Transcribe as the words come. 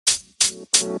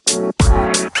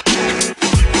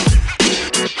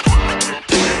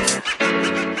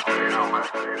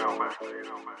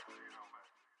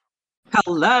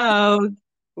Hello.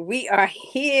 We are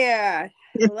here.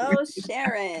 Hello,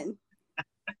 Sharon.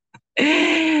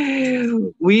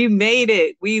 We made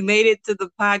it. We made it to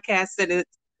the podcast of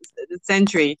the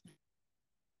century.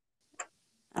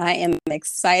 I am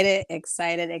excited.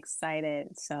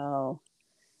 So,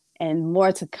 and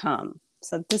more to come.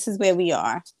 So this is where we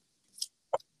are.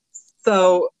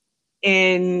 So,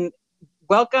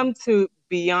 welcome to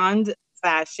Beyond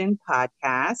Fashion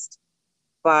Podcast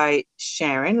by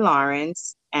Sharon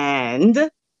Lawrence and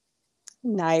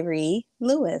Nairi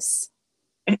Lewis.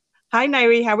 Hi,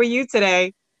 Nairi. How are you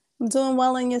today? I'm doing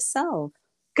well, and yourself?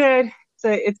 Good.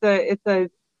 It's a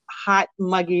hot,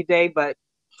 muggy day, but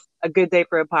a good day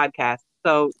for a podcast.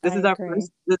 So this is our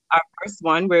first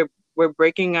one. We're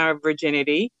breaking our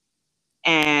virginity,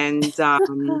 and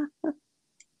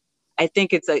I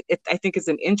think it's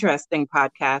an interesting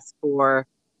podcast for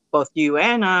both you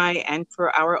and I, and for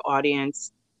our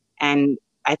audience. And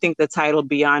I think the title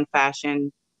Beyond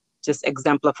Fashion just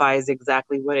exemplifies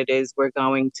exactly what it is we're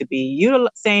going to be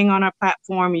saying on our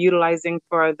platform, utilizing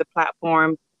for the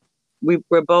platform.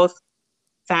 We're both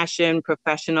fashion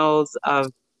professionals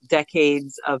of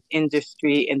decades of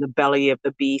industry in the belly of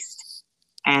the beast.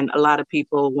 And a lot of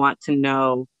people want to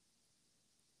know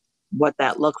what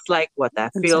that looks like, what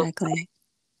that feels like,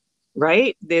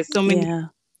 right? There's so many. Yeah.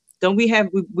 Don't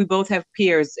we both have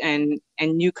peers and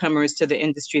newcomers to the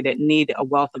industry that need a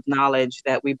wealth of knowledge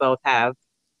that we both have.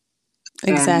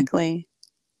 Exactly.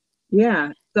 And,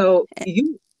 yeah. So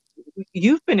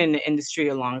you've been in the industry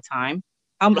a long time.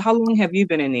 How long have you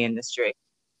been in the industry?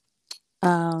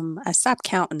 I stopped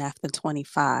counting after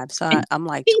 25, so I'm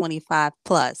like 25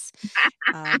 plus.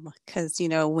 Because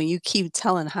when you keep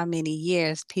telling how many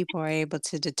years, people are able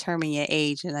to determine your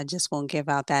age, and I just won't give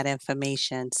out that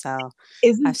information. So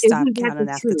I've stopped counting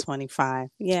after 25.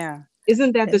 Yeah.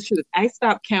 Isn't that the truth? I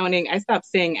stopped counting. I stopped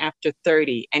saying after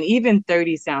 30, and even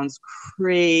 30 sounds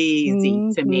crazy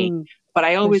to me. But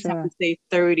I always have to say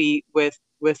 30 with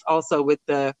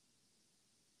the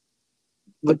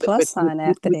plus sign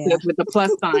after that. With the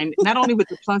plus sign, not only with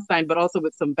the plus sign, but also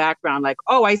with some background, like,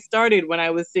 oh, I started when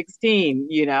I was 16,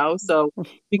 So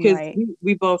because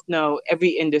we both know every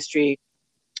industry,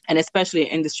 and especially an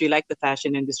industry like the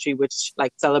fashion industry, which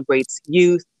like celebrates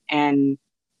youth and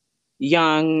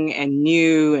young and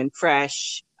new and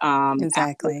fresh.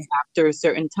 Exactly. After a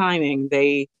certain timing,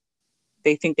 they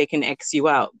think they can X you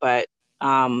out, but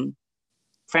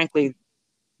frankly,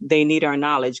 they need our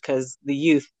knowledge because the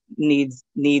youth needs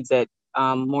it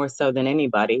more so than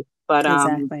anybody. But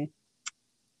exactly.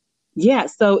 Yeah,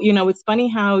 so it's funny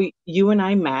how you and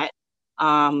I met.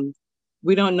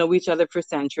 We don't know each other for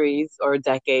centuries or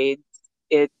decades.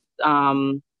 It's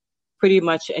pretty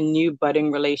much a new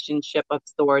budding relationship of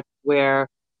sorts where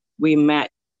we met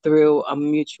through a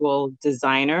mutual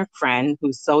designer friend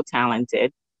who's so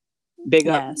talented. Big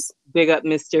up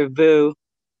Mr.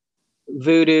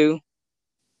 Voodoo.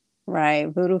 Right,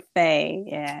 Voodoo Faye.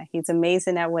 Yeah, he's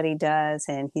amazing at what he does,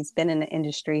 and he's been in the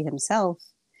industry himself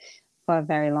for a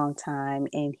very long time.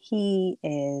 And he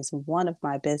is one of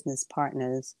my business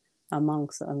partners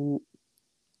amongst a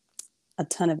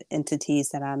ton of entities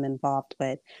that I'm involved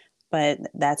with. But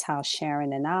that's how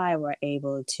Sharon and I were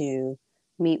able to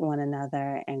meet one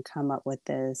another and come up with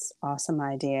this awesome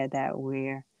idea that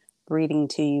we're reading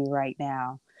to you right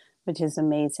now, which is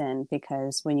amazing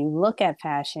because when you look at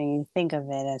fashion, you think of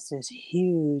it as this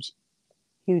huge,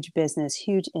 huge business,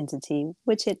 huge entity,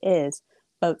 which it is,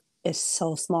 but it's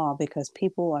so small because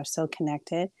people are so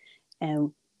connected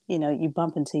and you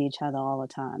bump into each other all the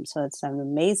time. So it's an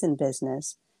amazing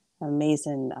business,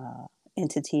 amazing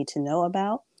entity to know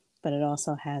about, but it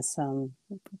also has some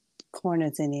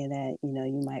corners in it that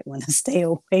you might want to stay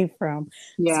away from.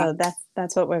 So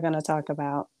that's what we're going to talk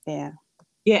about. Yeah.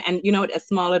 Yeah, and as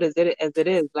small as it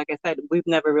is, like I said, we've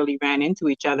never really ran into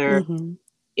each other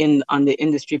on the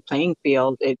industry playing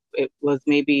field. It was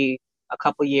maybe a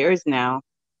couple years now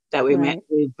that we met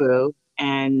with Boo,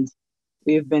 and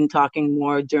we've been talking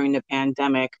more during the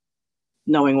pandemic,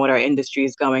 knowing what our industry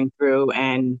is going through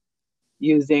and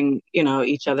using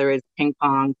each other as ping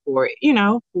pong for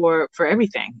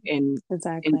everything, and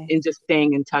just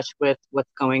staying in touch with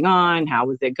what's going on. How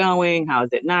is it going? How is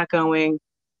it not going?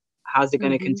 How's it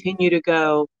going to continue to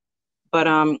go? But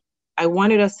I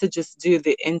wanted us to just do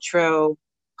the intro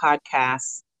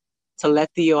podcast to let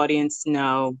the audience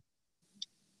know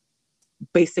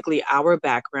basically our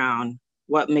background,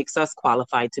 what makes us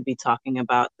qualified to be talking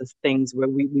about the things where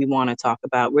we want to talk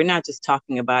about. We're not just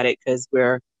talking about it because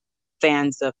we're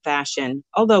fans of fashion,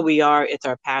 although it's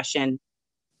our passion,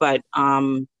 but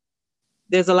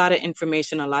there's a lot of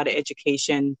information, a lot of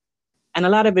education, and a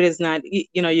lot of it is not,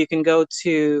 you can go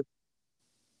to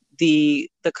the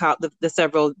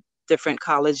several different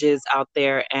colleges out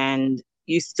there, and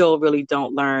you still really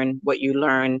don't learn what you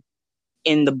learn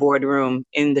in the boardroom,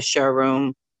 in the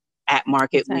showroom, at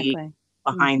Market Week, Exactly.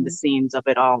 behind the scenes of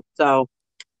it all. So,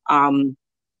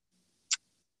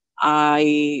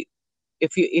 I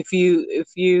if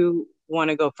you want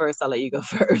to go first, I'll let you go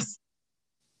first.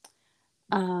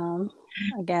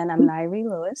 Again, I'm Nairi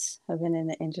Lewis. I've been in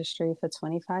the industry for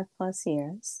 25 plus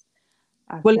years.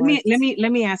 Well,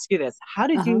 let me ask you this. How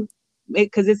did you,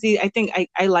 because I think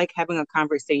I like having a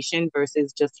conversation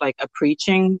versus just like a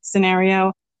preaching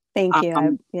scenario. Thank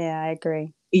you. I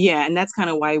agree. Yeah, and that's kind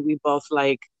of why we both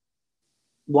like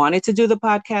wanted to do the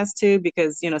podcast too,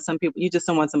 because some people, you just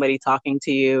don't want somebody talking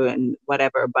to you and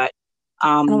whatever. But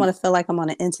I don't want to feel like I'm on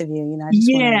an interview. I just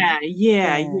yeah,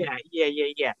 want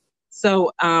to. yeah.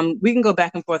 So we can go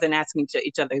back and forth and asking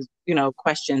each other,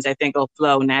 questions. I think it'll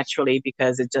flow naturally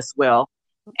because it just will.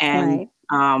 And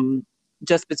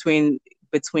just between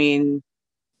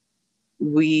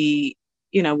we,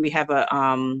 we have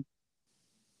a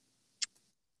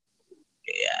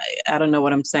I don't know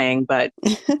what I'm saying, but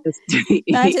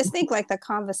no, I just think like the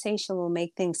conversation will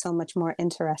make things so much more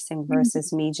interesting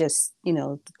versus me just,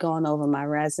 going over my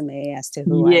resume as to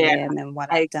who I am and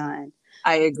what I've done.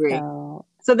 I agree.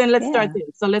 So then let's start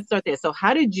there. So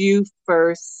how did you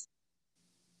first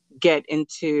get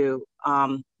into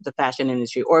the fashion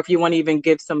industry? Or if you want to even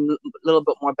give some little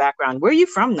bit more background, where are you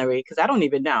from, Nairi? Because I don't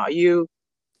even know.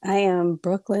 I am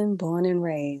Brooklyn born and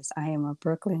raised. I am a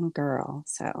Brooklyn girl.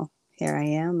 So here I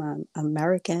am. I'm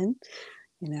American,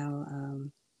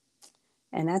 and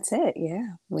that's it. Yeah.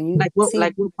 When you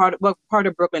what part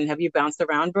of Brooklyn have you bounced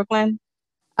around Brooklyn?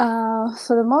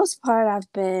 For the most part,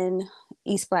 I've been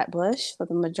East Flatbush for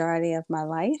the majority of my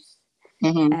life.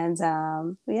 And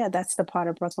that's the part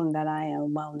of Brooklyn that I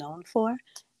am well known for.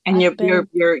 And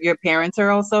your parents are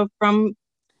also from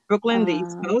Brooklyn, the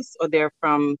East Coast, or they're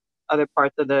from other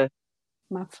parts of the...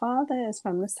 My father is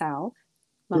from the South.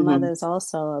 My mother is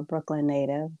also a Brooklyn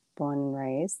native, born and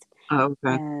raised. Oh,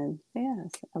 okay. And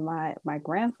my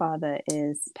grandfather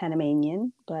is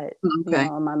Panamanian, but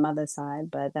on my mother's side.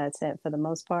 But that's it for the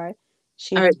most part.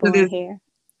 She was born here.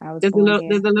 I was born here.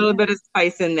 There's a little bit of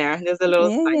spice in there. There's a little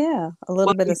spice. A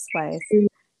little bit of spice.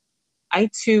 I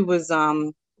too was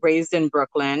raised in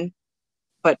Brooklyn,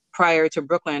 but prior to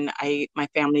Brooklyn, my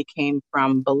family came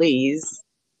from Belize,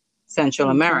 Central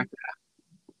America.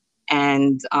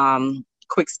 And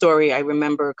quick story, I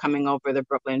remember coming over the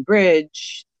Brooklyn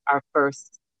Bridge, our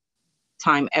first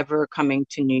time ever coming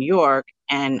to New York,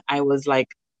 and I was like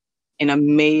in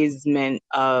amazement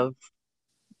of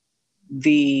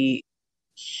the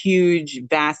huge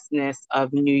vastness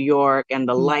of New York and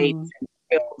the lights and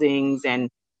buildings and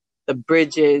the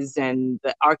bridges and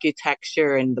the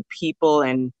architecture and the people.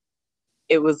 And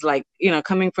it was like,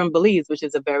 coming from Belize, which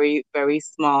is a very, very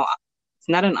small, it's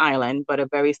not an island, but a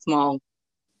very small,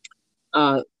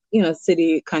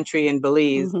 city, country in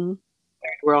Belize,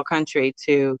 world country,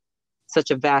 to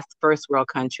such a vast first world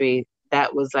country.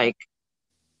 That was like,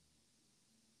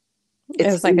 it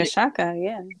was like a shocker.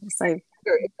 Yeah. It's like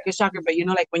a shocker. But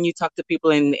like when you talk to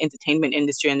people in the entertainment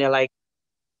industry and they're like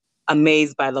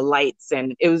amazed by the lights,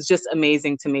 and it was just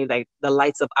amazing to me, like the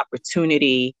lights of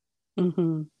opportunity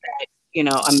that,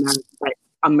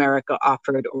 America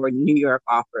offered or New York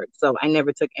offered. So I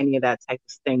never took any of that type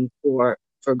of thing for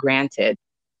granted.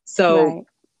 So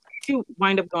you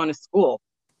wind up going to school.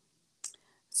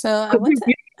 So I went to,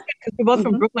 because we're both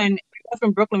from Brooklyn.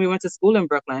 We went to school in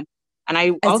Brooklyn, and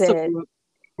I also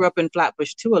grew up in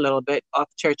Flatbush too, a little bit off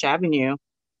Church Avenue,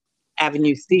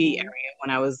 Avenue C area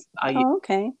when I was.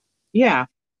 Okay. Yeah.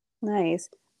 Nice.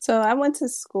 So I went to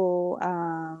school.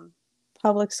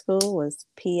 Public school was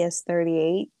PS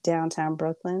 38 downtown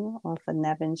Brooklyn off of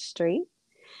Nevin Street.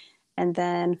 And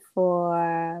then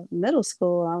for middle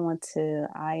school, I went to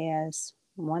IS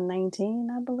 119,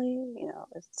 I believe.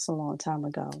 It's a long time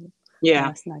ago.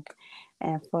 Yeah.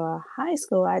 And for high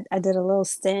school, I did a little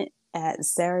stint at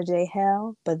Sarah J.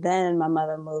 Hale, but then my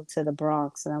mother moved to the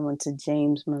Bronx and I went to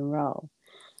James Monroe.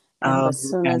 And as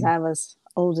soon as I was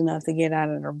old enough to get out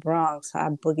of the Bronx, I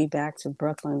boogie back to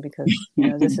Brooklyn because,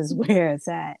 this is where it's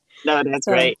at. No, that's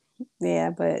right.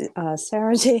 Yeah, but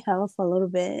Sarah J. Hale for a little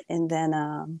bit, and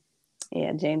then,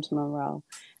 James Monroe.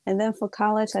 And then for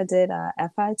college, I did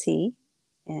FIT,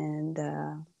 and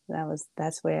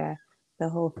that's where the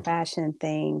whole fashion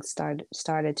thing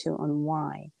started to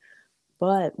unwind.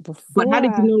 But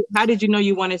how did you know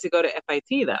you wanted to go to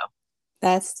FIT though?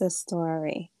 That's the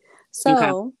story. Okay.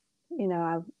 So,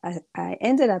 I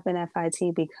ended up in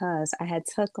FIT because I had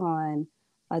took on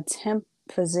a temp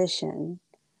position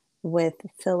with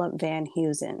Philip Van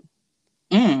Heusen.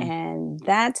 Mm. And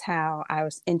that's how I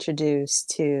was introduced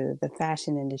to the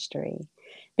fashion industry.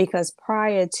 Because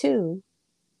prior to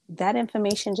that,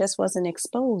 information just wasn't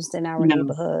exposed in our No.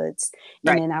 neighborhoods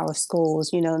and Right. in our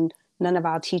schools. None of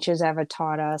our teachers ever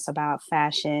taught us about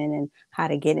fashion and how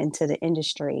to get into the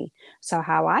industry. So,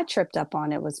 how I tripped up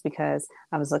on it was because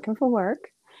I was looking for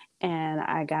work and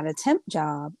I got a temp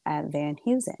job at Van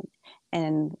Heusen.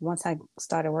 And once I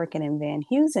started working in Van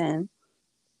Heusen,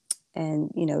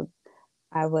 and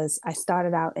I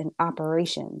started out in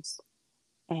operations,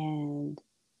 and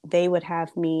they would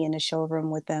have me in the showroom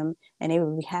with them, and they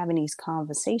would be having these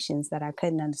conversations that I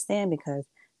couldn't understand because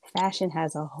fashion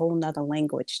has a whole nother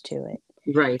language to it.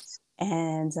 Right.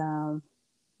 And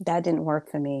that didn't work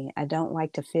for me. I don't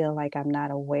like to feel like I'm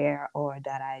not aware or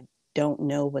that I don't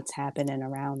know what's happening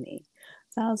around me.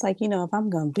 So I was like, if I'm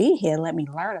going to be here, let me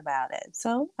learn about it.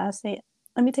 So I say,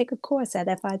 let me take a course at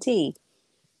FIT.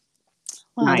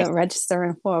 Wound Nice. up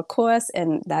registering for a course,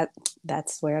 and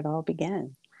that's where it all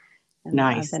began. And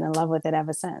I've Nice. been in love with it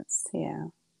ever since. Yeah.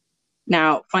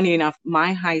 Now, funny enough,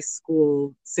 my high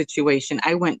school situation,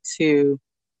 I went to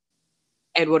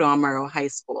Edward R. Murrow High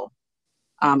School.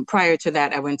 Prior to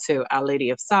that, I went to Our Lady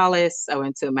of Solace. I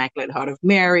went to Immaculate Heart of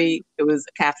Mary. It was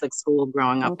a Catholic school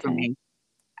growing up for Okay. me.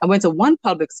 I went to one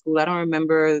public school. I don't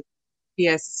remember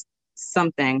PS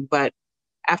something, but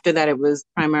after that, it was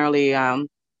primarily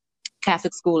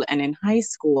Catholic school. And in high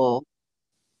school,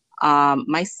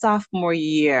 my sophomore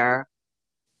year,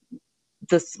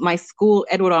 my school,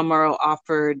 Edward R. Murrow,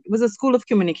 offered, it was a school of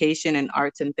communication and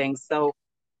arts and things. So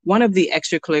one of the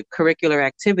extracurricular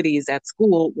activities at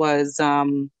school was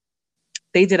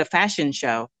they did a fashion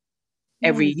show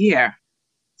every Mm. year.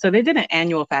 So they did an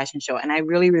annual fashion show. And I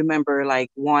really remember like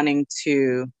wanting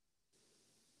to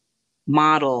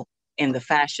model in the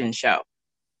fashion show.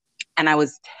 And I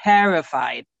was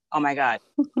terrified. Oh my God.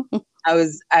 I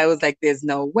was like, there's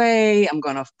no way I'm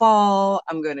gonna fall.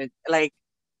 I'm gonna like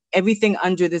everything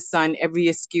under the sun, every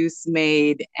excuse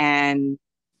made. And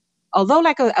although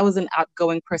like I was an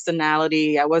outgoing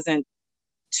personality, I wasn't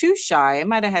too shy. I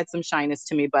might have had some shyness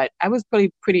to me, but I was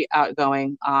pretty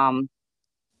outgoing.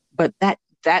 But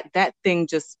that thing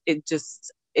just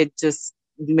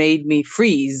made me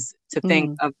freeze to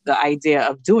think Mm. of the idea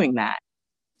of doing that.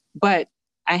 But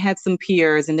I had some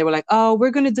peers and they were like, "Oh,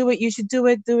 we're going to do it. You should do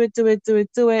it, do it, do it, do it,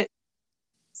 do it."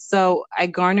 So I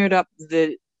garnered up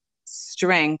the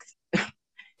strength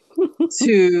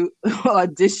to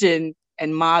audition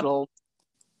and model,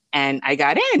 and I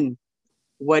got in.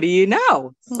 What do you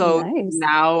know? So Nice.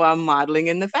 now I'm modeling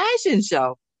in the fashion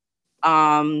show.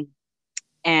 Um,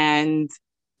 and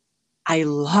I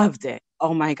loved it.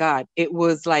 Oh my God. It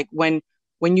was like when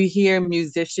you hear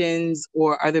musicians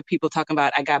or other people talking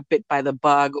about I got bit by the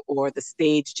bug or the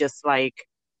stage just like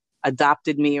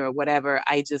adopted me or whatever,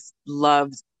 I just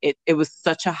loved it. It was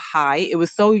such a high. You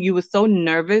were so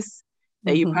nervous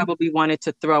that you Mm-hmm. probably wanted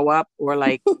to throw up or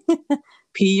like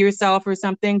pee yourself or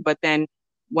something. But then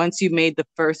once you made the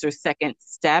first or second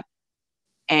step,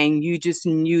 and you just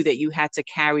knew that you had to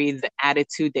carry the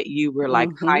attitude that you were like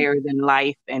Mm-hmm. higher than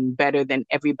life and better than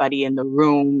everybody in the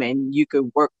room, and you could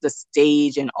work the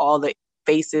stage and all the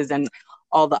faces and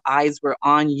all the eyes were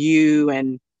on you,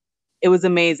 and it was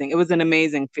amazing. It was an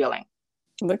amazing feeling.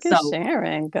 Look at So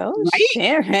Sharon. Go right,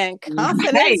 Sharon. right,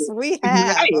 Confidence we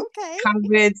have. right, Okay.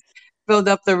 confidence filled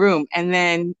up the room. And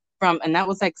then and that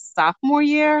was like sophomore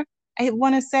year, I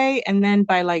want to say, and then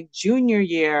by like junior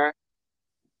year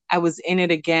I was in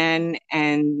it again.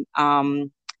 And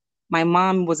my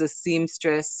mom was a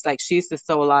seamstress. Like she used to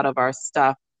sew a lot of our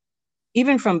stuff,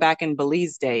 even from back in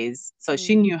Belize days. So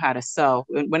she Mm. knew how to sew.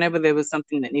 Whenever there was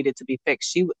something that needed to be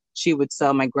fixed, she would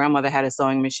sew. My grandmother had a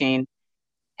sewing machine,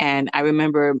 and I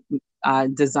remember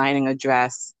designing a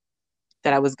dress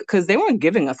that I was, because they weren't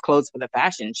giving us clothes for the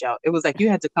fashion show. It was like you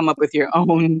had to come up with your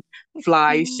own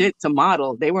fly shit to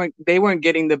model. They weren't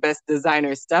getting the best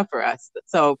designer stuff for us.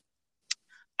 So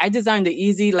I designed an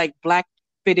easy, like black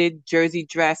fitted jersey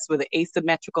dress with an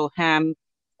asymmetrical hem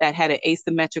that had an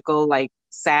asymmetrical, like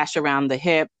sash around the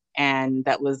hip, and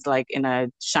that was like in a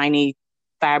shiny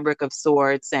fabric of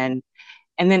sorts. And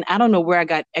then I don't know where I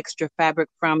got extra fabric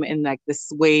from in like the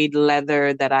suede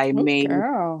leather that I Oh, made.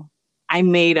 girl. I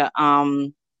made a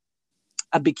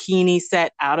bikini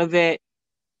set out of it.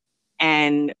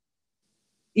 And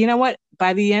you know what?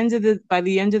 By the end of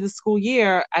the school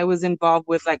year, I was involved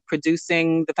with like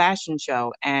producing the fashion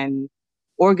show and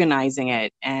organizing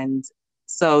it and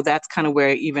So that's kind of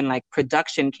where even like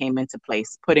production came into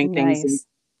place, putting things in, Nice.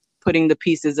 putting the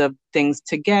pieces of things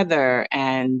together.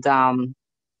 And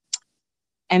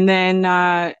then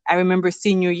I remember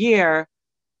senior year,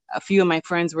 a few of my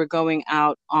friends were going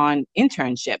out on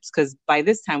internships because by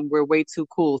this time we're way too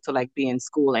cool to like be in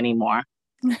school anymore.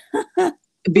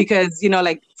 Because, you know,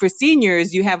 like for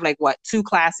seniors, you have like what, two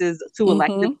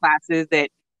elective classes that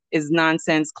is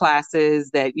nonsense classes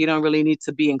that you don't really need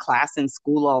to be in class in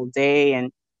school all day.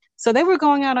 And so they were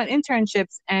going out on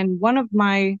internships, and one of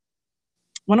my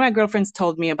girlfriends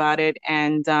told me about it,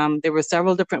 and there were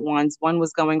several different ones. One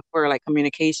was going for like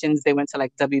communications. They went to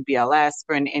like WBLS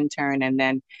for an intern, and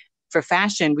then for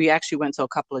fashion, we actually went to a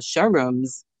couple of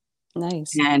showrooms.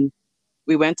 Nice. And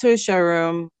we went to a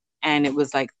showroom, and it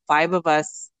was like five of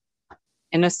us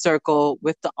in a circle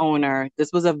with the owner.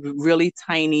 This was a really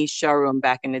tiny showroom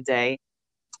back in the day,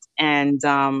 and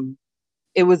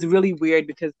it was really weird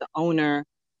because the owner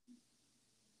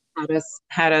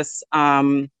had us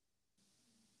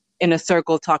in a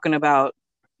circle talking about,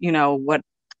 you know, what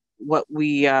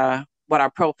our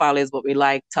profile is, what we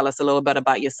like. Tell us a little bit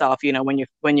about yourself. You know,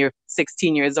 when you're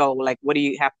 16 years old, like what do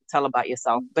you have to tell about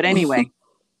yourself? But anyway,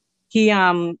 he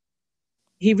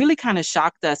really kind of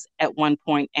shocked us at one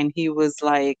point, and he was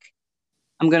like,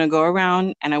 "I'm gonna go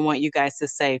around, and I want you guys to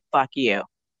say fuck you."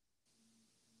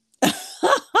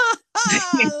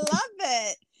 I love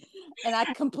it. And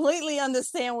I completely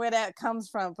understand where that comes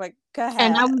from, but go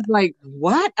And I ahead. was like,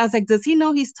 "What?" I was like, "Does he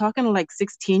know he's talking to like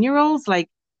 16-year-olds? Like,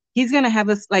 he's gonna have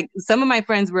us like." Some of my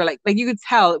friends were like you could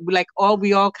tell, like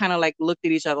we all kind of like looked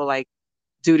at each other like,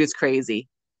 "Dude is crazy,"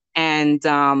 and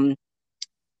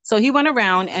so he went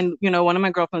around, and you know, one of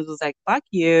my girlfriends was like, "Fuck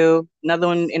you." Another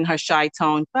one in her shy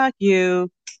tone, "Fuck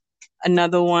you."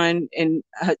 Another one in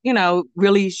her, you know,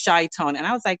 really shy tone, and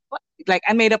I was like, "What?" Like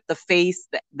I made up the face,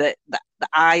 the The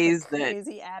eyes,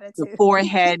 crazy the attitude.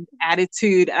 forehead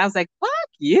attitude, and I was like, "Fuck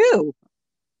you."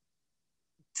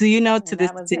 Do you know And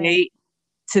that was it.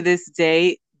 to this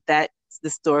day, that's the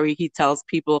story he tells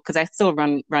people, because I still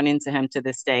run into him to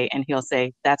this day, and he'll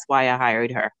say, "That's why I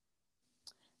hired her."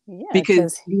 Yeah, Because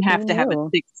because you he have to have a knew.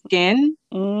 thick skin.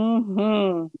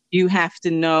 Hmm. You have to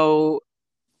know.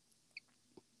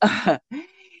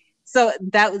 So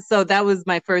that was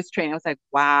my first training. I was like,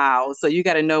 wow. So you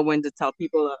got to know when to tell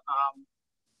people,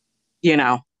 you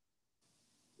know,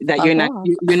 that Fuck off.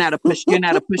 you're not a pushover. You're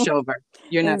not a pushover.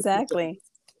 Exactly.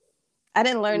 I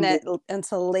didn't learn that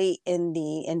until late in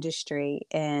the industry,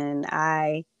 and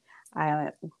I,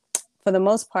 for the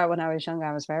most part, when I was young,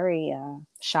 I was very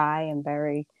shy and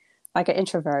very like an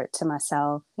introvert to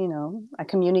myself. You know, I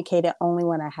communicated only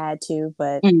when I had to,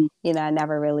 but Mm, you know, I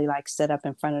never really like stood up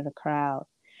in front of the crowd.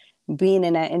 Being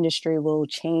in that industry will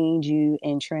change you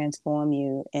and transform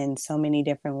you in so many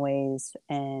different ways,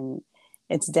 and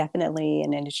it's definitely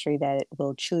an industry that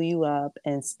will chew you up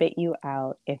and spit you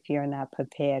out if you're not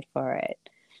prepared for it.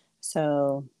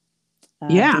 So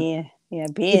yeah.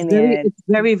 being there, It's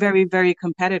very, very, very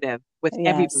competitive with yes.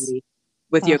 everybody,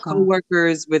 with your Uh-huh.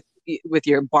 coworkers, with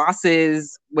your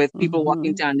bosses, with people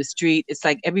walking Hmm. down the street. It's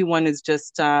like everyone is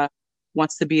just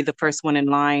wants to be the first one in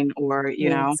line, or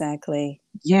Exactly.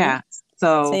 Yep. yeah.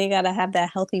 So So you got to have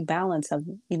that healthy balance of,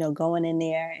 you know, going in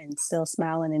there and still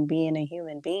smiling and being a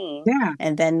human being, yeah,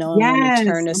 and then knowing when to yes.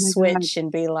 turn a Oh my God. switch and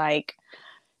be like,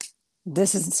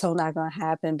 this is so not going to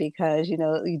happen, because, you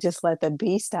know, you just let the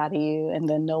beast out of you, and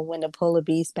then know when to pull the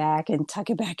beast back and tuck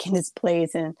it back in its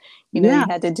place. And, you know, Yeah, you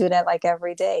had to do that like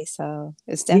every day. So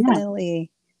it's yeah,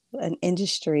 definitely an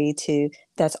industry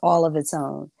that's all of its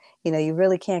own. You know, you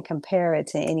really can't compare it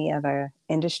to any other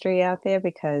industry out there,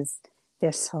 because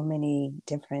there's so many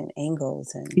different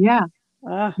angles and, yeah.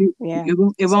 yeah. It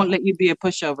won't So, let you be a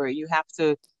pushover. You have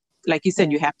to, like you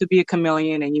said, you yeah. have to be a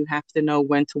chameleon, and you have to know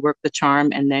when to work the charm,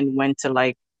 and then when to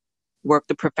like work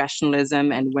the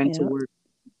professionalism, and when to Yeah. work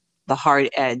the hard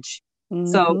edge. So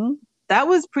Mm-hmm. that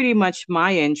was pretty much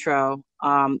my intro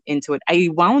into it. I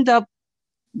wound up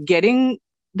getting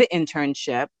the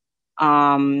internship.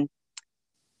 Um,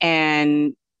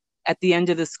 and at the end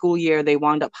of the school year, they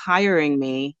wound up hiring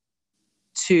me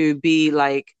to be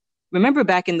like, remember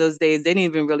back in those days, they didn't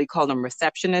even really call them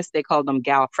receptionists. They called them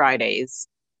Gal Fridays.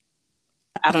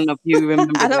 I don't know if you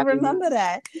remember I don't that. remember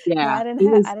that. No, Yeah, I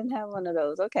didn't have one of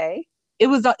those. Okay. it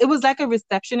was like a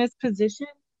receptionist position,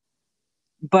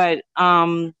 but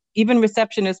even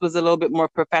receptionist was a little bit more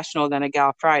professional than a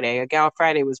Gal Friday. A Gal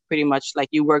Friday was pretty much like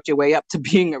you worked your way up to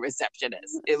being a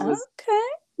receptionist. It was, Okay.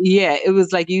 yeah, it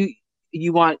was like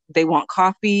they want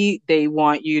coffee, they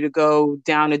want you to go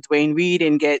down to Dwayne Reed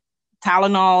and get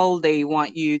Tylenol, they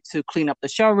want you to clean up the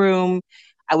showroom.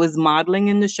 I was modeling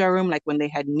in the showroom, like when they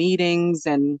had meetings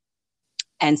and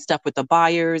stuff with the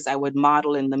buyers, I would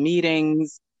model in the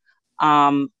meetings.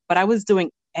 But I was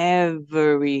doing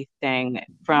everything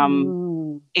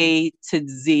from A to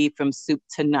Z, from soup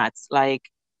to nuts. Like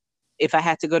if I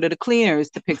had to go to the cleaners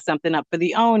to pick something up for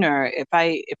the owner,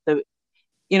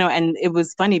 and it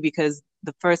was funny because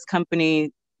the first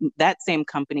company, that same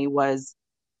company, was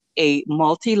a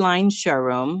multi-line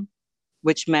showroom,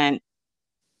 which meant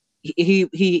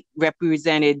he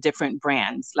represented different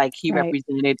brands. Like he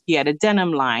had a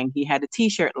denim line, he had a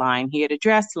t-shirt line, he had a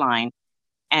dress line.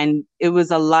 And it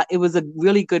was a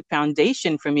really good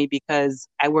foundation for me because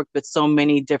I worked with so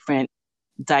many different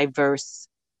diverse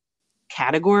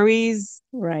categories.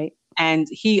 Right. And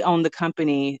he owned the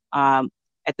company. At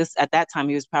that time,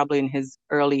 he was probably in his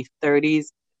early 30s.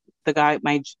 The guy,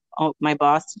 my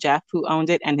boss, Jeff, who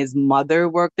owned it, and his mother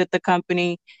worked at the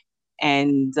company,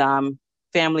 and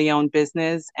family-owned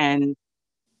business. And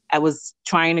I was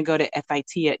trying to go to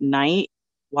FIT at night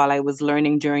while I was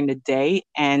learning during the day.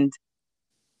 And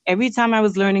every time I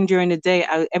was learning during the day,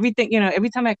 every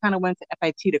time I kind of went to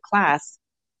FIT to class,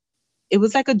 it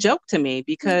was like a joke to me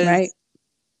because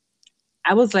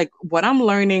I was like, what I'm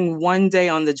learning one day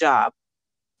on the job,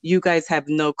 you guys have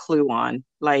no clue on.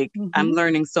 Like, I'm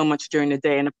learning so much during the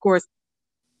day. And of course,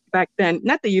 back then,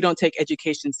 not that you don't take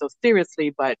education so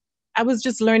seriously, but I was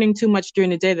just learning too much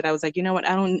during the day that I was like, you know what,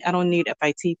 I don't need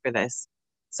FIT for this.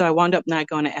 So I wound up not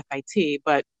going to FIT.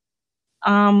 But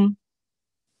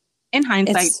in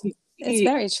hindsight, it's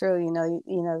very true.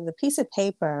 The piece of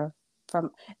paper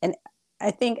and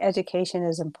I think education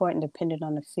is important depending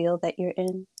on the field that you're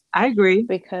in. I agree.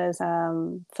 Because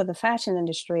for the fashion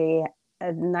industry,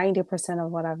 90%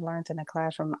 of what I've learned in a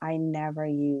classroom, I never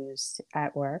used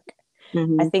at work.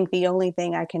 I think the only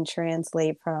thing I can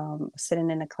translate from sitting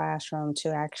in a classroom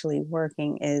to actually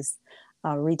working is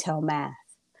retail math.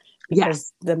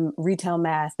 Because the retail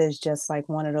math is just like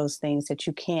one of those things that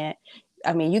you can't,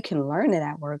 you can learn it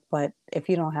at work, but if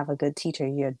you don't have a good teacher,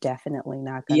 you're definitely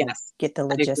not going to get the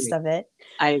gist of it.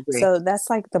 I agree. So that's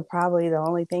like probably the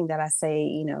only thing that I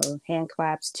say, hand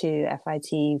claps to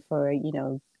FIT for,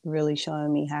 really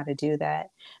showing me how to do that.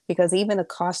 Because even a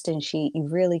costing sheet, you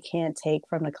really can't take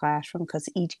from the classroom because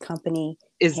each company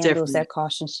handles their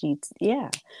costing sheets.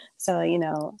 Yeah. So,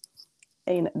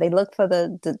 they look for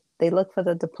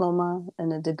the diploma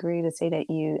and the degree to say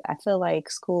that I feel like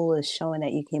school is showing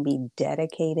that you can be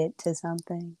dedicated to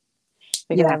something,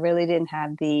 because I really didn't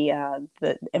have the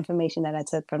information that I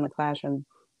took from the classroom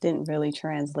didn't really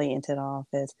translate into the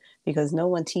office, because no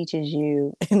one teaches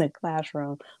you in the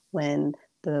classroom when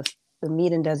the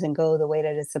meeting doesn't go the way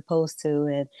that it's supposed to,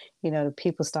 and the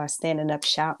people start standing up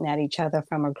shouting at each other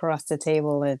from across the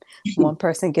table, and one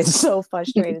person gets so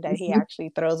frustrated that he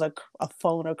actually throws a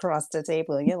phone across the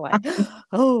table, and you're like,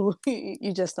 oh,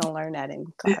 you just don't learn that in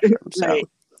classroom. So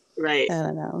right. I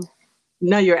don't know.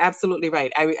 No, you're absolutely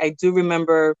right. I do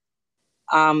remember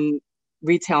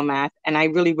retail math, and I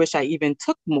really wish I even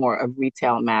took more of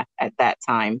retail math at that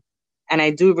time. And I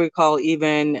do recall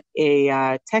even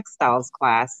a textiles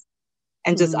class,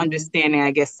 and just understanding,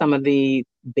 I guess, some of the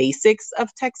basics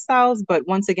of textiles. But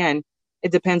once again,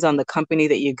 it depends on the company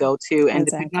that you go to, and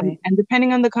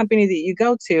depending on the company that you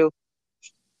go to,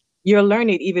 you're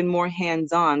learning even more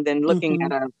hands-on than looking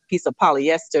at a piece of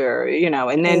polyester,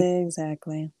 and then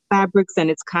fabrics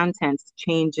and its contents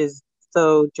changes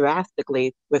so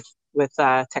drastically with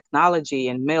technology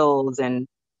and mills, and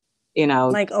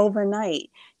like overnight.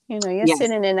 You're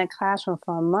sitting in a classroom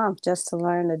for a month just to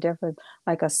learn the difference,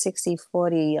 like a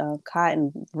 60-40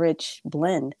 cotton rich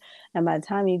blend. And by the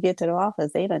time you get to the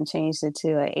office, they done changed it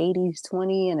to a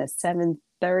 80-20 and a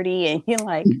 7-30. And you're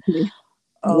like,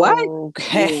 what?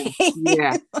 Okay.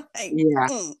 Yeah.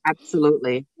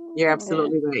 Absolutely. You're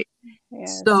absolutely right.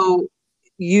 So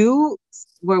you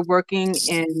were working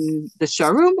in the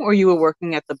showroom, or you were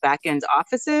working at the back end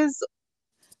offices?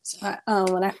 So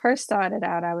when I first started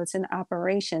out, I was in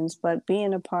operations, but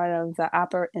being a part of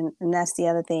and that's the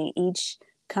other thing, each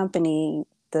company,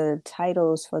 the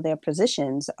titles for their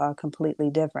positions are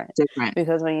completely different.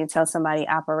 Because when you tell somebody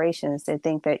operations, they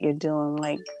think that you're doing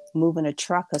like moving a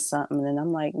truck or something. And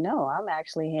I'm like, no, I'm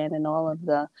actually handling all of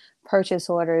the purchase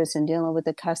orders and dealing with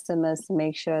the customers to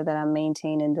make sure that I'm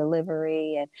maintaining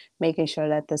delivery and making sure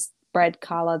that the spread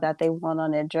collar that they want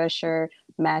on their dress shirt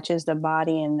matches the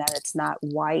body and that it's not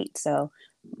white. So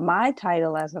my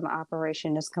title as an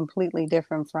operation is completely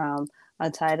different from a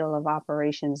title of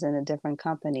operations in a different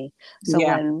company. So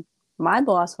when my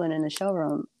boss went in the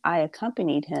showroom, I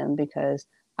accompanied him because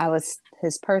I was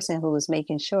his person who was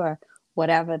making sure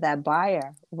whatever that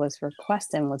buyer was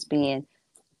requesting was being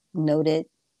noted,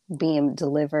 being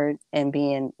delivered and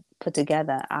being put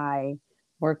together. I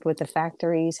worked with the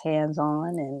factories hands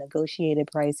on and negotiated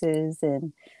prices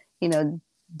and, you know,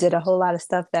 did a whole lot of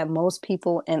stuff that most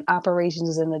people in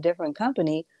operations in a different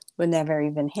company would never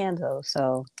even handle.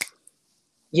 So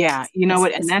Yeah, you know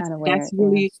what? And it's kind of that's weird. Yeah.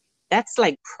 really, that's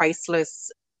like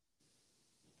priceless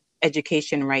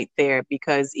education right there,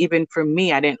 because even for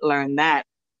me, I didn't learn that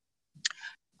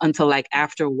until like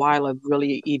after a while of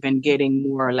really even getting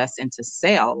more or less into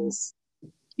sales.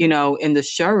 You know, in the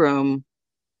showroom,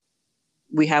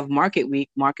 we have market week.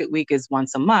 Market week is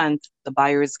once a month. The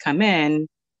buyers come in,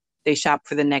 they shop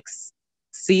for the next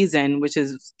season, which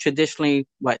is traditionally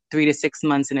what, 3 to 6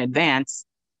 months in advance.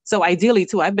 So ideally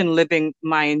too, I've been living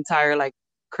my entire like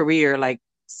career like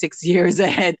 6 years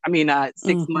ahead. I mean, 6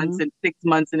 months Mm-hmm. and 6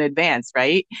 months in advance,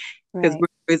 right? Because Right.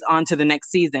 we're on to the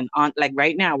next season. On like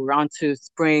right now, we're on to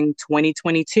spring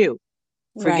 2022.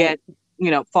 Right. Forget,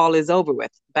 fall is over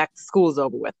with, back to school's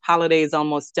over with, holiday is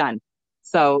almost done.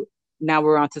 So now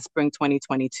we're on to spring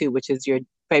 2022, which is your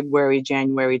February,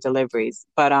 January deliveries.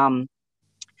 But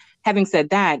having said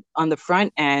that, on the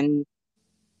front end,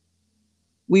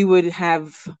 we would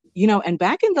have, and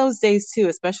back in those days too,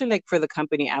 especially like for the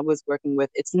company I was working with,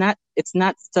 it's not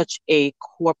such a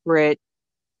corporate,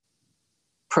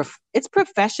 it's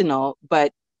professional,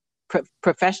 but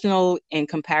professional in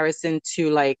comparison to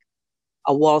like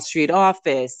a Wall Street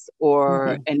office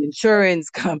or Mm-hmm. an insurance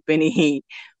company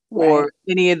Right. or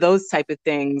any of those type of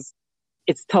things.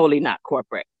 It's totally not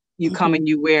corporate. You come Mm-hmm. and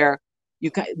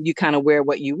you kind of wear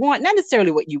what you want, not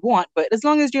necessarily what you want, but as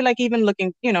long as you're like even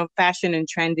looking, fashion and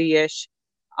trendy-ish,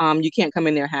 you can't come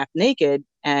in there half naked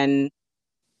and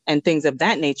things of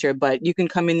that nature. But you can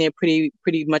come in there pretty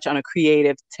much on a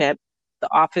creative tip.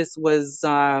 The office was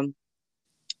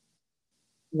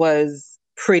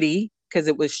pretty because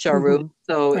it was showroom. Mm-hmm.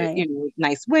 So, Right.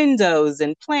 nice windows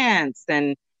and plants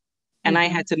and I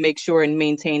Mm-hmm. had to make sure and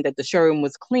maintain that the showroom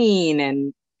was clean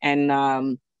and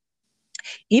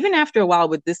even after a while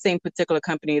with this same particular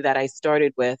company that I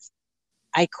started with,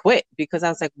 I quit because I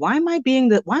was like, am I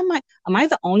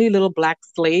the only little black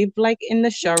slave like in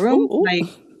the showroom? Ooh,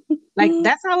 Like ooh.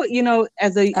 that's how,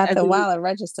 After a while, it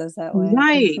registers that way.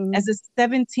 right, Mm-hmm. as a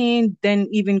 17, then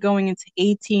even going into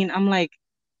 18, I'm like,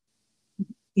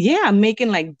 yeah, I'm making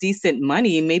like decent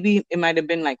money. Maybe it might have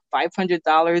been like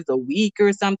 $500 a week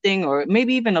or something, or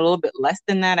maybe even a little bit less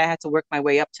than that. I had to work my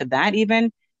way up to that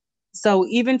even. So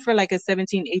even for like a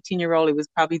 17, 18-year-old, it was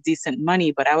probably decent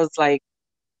money. But I was like,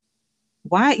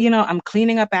 why? I'm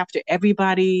cleaning up after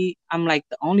everybody. I'm like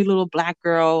the only little black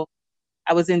girl.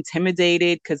 I was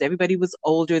intimidated because everybody was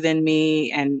older than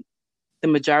me. And the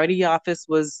majority office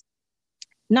was,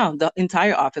 no, the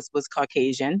entire office was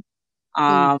Caucasian. Mm.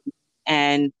 Um,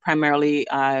 and primarily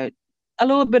a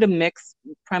little bit of mix,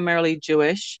 primarily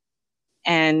Jewish.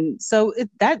 And so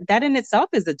that in itself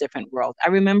is a different world.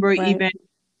 Right.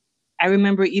 I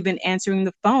remember even answering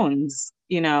the phones.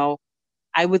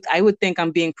 I would think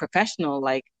I'm being professional,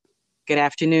 like good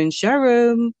afternoon,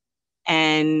 showroom,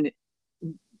 and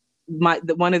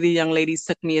one of the young ladies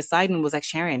took me aside and was like,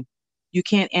 Sharon, you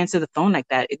can't answer the phone like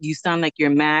that. You sound like you're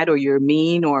mad or you're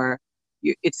mean or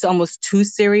it's almost too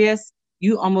serious.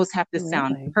 You almost have to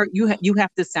sound Really? you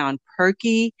have to sound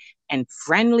perky and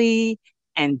friendly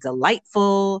and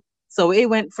delightful. So it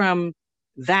went from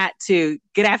that to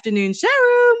good afternoon,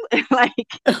 showroom. Like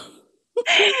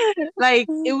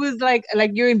it was like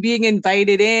you're being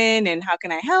invited in and how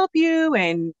can I help you?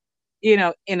 And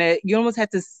you almost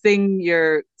had to Sing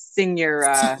your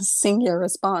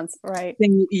response, right?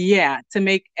 thing, yeah, to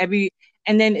make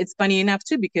and then it's funny enough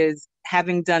too, because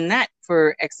having done that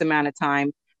for X amount of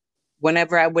time,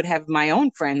 whenever I would have my own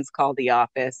friends call the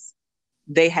office,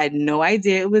 they had no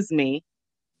idea it was me.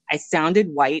 I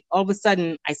sounded white. All of a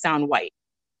sudden, I sound white.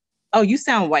 Oh, you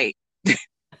sound white.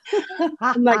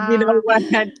 I'm like, you know what?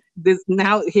 This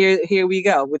now here we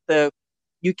go with the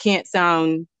you can't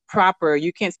sound proper.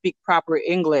 You can't speak proper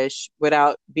English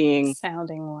without being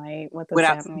Sounding white. What does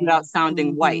without that without mean?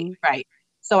 sounding white, Mm-hmm. right?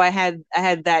 So I had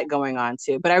that going on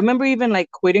too. But I remember even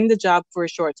like quitting the job for a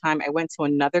short time. I went to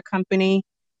another company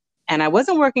and I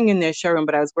wasn't working in their showroom,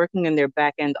 but I was working in their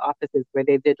back end offices where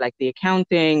they did like the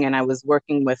accounting and I was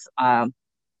working with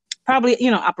probably,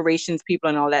 operations people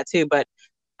and all that too. But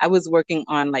I was working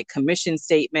on like commission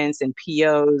statements and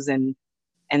POs and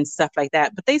stuff like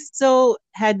that. But they still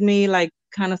had me like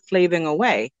kind of slaving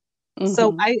away.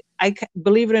 So Mm-hmm. I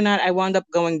believe it or not, I wound up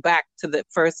going back to the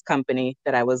first company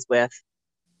that I was with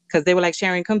because they were like,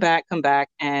 Sharon, come back.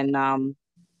 And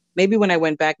maybe when I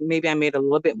went back, maybe I made a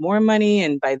little bit more money.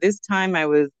 And by this time, I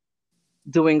was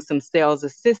doing some sales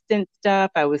assistant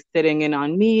stuff. I was sitting in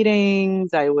on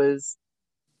meetings. I was,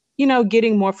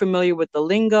 getting more familiar with the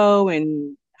lingo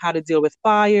and how to deal with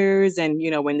buyers. And,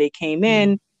 when they came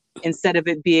in, instead of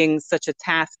it being such a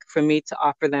task for me to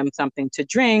offer them something to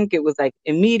drink, it was like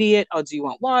immediate. Oh, do you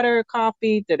want water,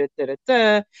 coffee, da da da da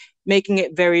da, making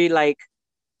it very like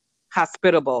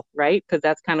hospitable, right? Because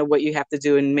that's kind of what you have to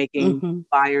do in making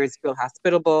buyers feel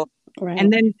hospitable. Right.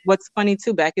 And then what's funny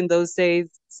too, back in those days,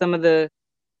 some of the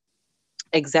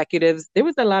executives, there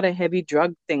was a lot of heavy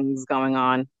drug things going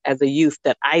on as a youth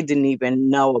that I didn't even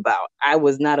know about. I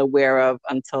was not aware of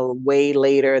until way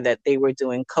later that they were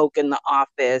doing coke in the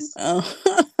office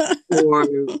or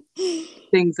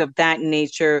things of that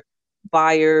nature.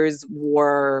 Buyers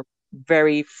were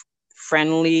very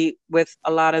friendly with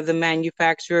a lot of the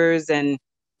manufacturers and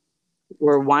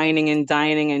were whining and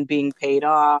dining and being paid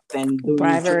off, and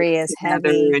bribery is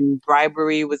heavy, and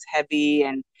bribery was heavy,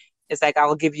 and it's like,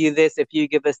 I'll give you this if you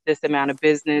give us this amount of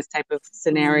business type of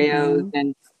scenarios.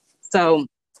 And so,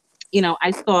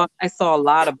 I saw a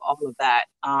lot of all of that,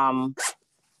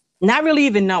 not really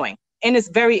even knowing, and it's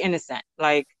very innocent,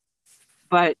 like,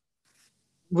 but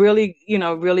really,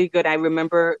 really good. I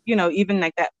remember, even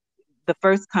like that, the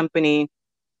first company,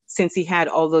 since he had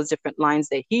all those different lines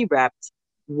that he repped,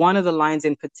 one of the lines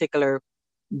in particular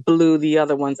blew the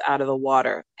other ones out of the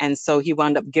water. And so he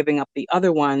wound up giving up the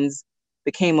other ones,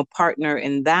 became a partner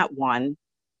in that one.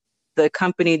 The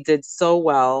company did so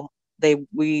well.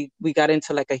 We got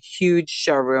into like a huge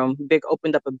showroom,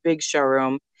 opened up a big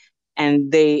showroom,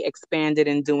 and they expanded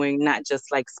in doing not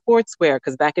just like sportswear,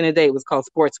 because back in the day it was called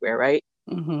sportswear, right?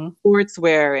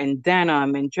 Sportswear and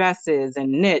denim and dresses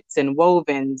and knits and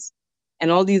wovens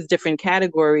and all these different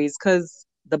categories, because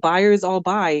the buyers all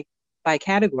buy by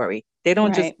category. They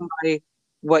don't just buy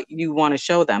what you want to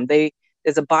show them.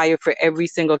 There's a buyer for every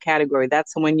single category.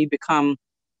 That's when you become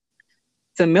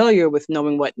familiar with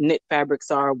knowing what knit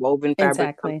fabrics are, woven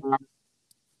fabrics are.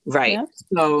 Right. Yep.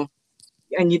 So,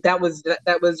 and that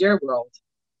was your world.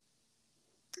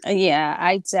 Yeah,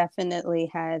 I definitely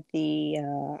had the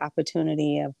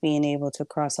opportunity of being able to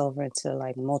cross over to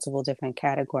like multiple different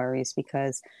categories,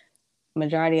 because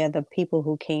majority of the people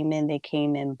who came in, they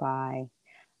came in by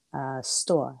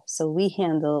store. So we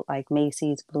handled like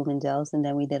Macy's, Bloomingdale's, and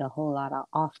then we did a whole lot of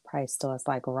off-price stores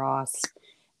like Ross.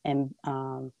 And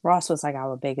Ross was like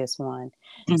our biggest one.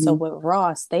 So with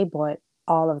Ross, they bought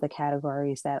all of the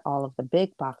categories that all of the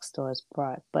big box stores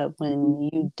brought. But when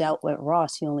you dealt with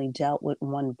Ross, you only dealt with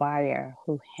one buyer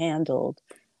who handled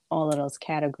all of those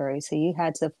categories. So you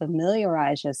had to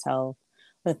familiarize yourself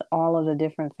with all of the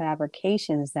different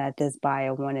fabrications that this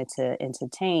buyer wanted to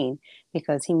entertain,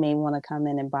 because he may want to come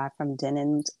in and buy from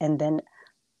Denim's and then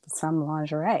some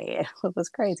lingerie. It was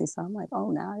crazy. So I'm like,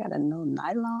 oh, now I got to know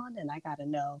nylon, and I got to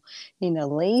know,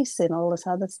 lace and all this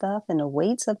other stuff and the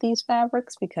weights of these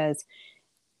fabrics, because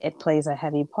it plays a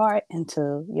heavy part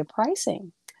into your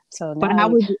pricing. So but how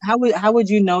would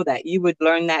you know that? You would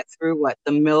learn that through what?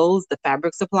 The mills, the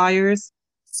fabric suppliers?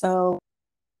 So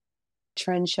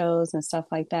trend shows and stuff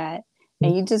like that.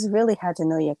 And you just really had to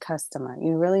know your customer.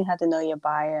 You really had to know your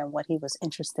buyer and what he was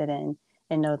interested in,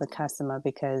 and know the customer,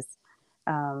 because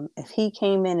if he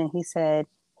came in and he said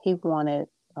he wanted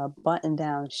a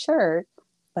button-down shirt,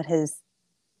 but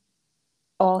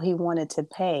all he wanted to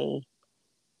pay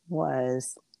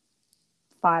was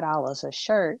 $5 a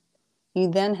shirt, you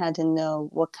then had to know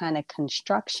what kind of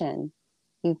construction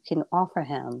you can offer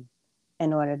him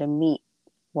in order to meet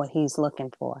what he's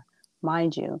looking for.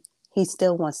 Mind you, he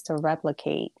still wants to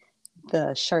replicate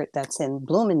the shirt that's in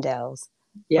Bloomingdale's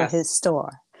for his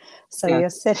store. So you're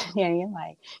sitting here and you're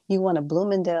like, you want a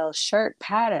Bloomingdale's shirt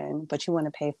pattern, but you want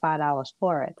to pay $5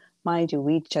 for it. Mind you,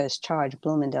 we just charged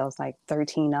Bloomingdale's like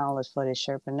 $13 for this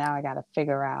shirt, but now I got to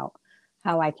figure out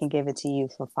how I can give it to you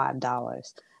for $5.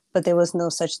 But there was no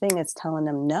such thing as telling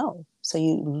them no. So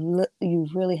you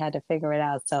really had to figure it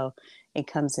out. So it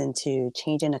comes into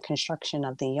changing the construction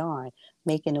of the yarn,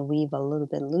 making the weave a little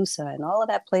bit looser, and all of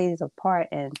that plays a part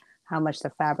in how much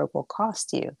the fabric will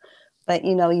cost you. But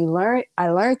I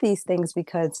learned these things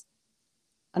because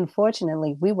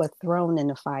unfortunately we were thrown in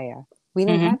the fire. We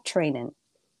didn't have training.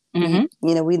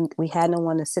 We had no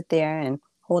one to sit there and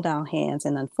hold our hands.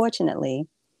 And unfortunately,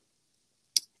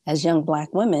 as young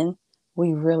Black women,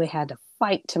 we really had to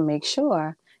fight to make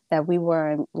sure that we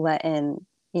weren't letting,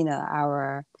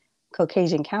 our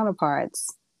Caucasian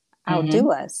counterparts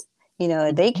outdo us.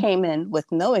 They came in with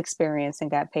no experience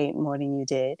and got paid more than you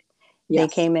did. They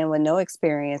came in with no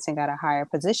experience and got a higher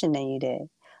position than you did.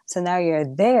 So now you're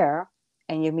there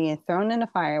and you're being thrown in the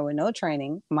fire with no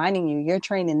training. Minding you, you're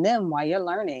training them while you're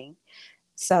learning.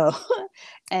 So,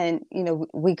 and,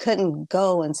 we couldn't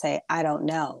go and say, I don't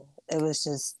know. It was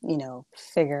just,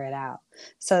 figure it out.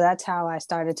 So that's how I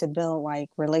started to build like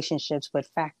relationships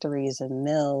with factories and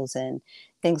mills and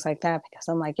things like that, because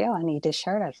I'm like, yo, I need this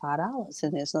shirt at $5.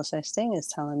 And there's no such thing as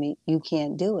telling me you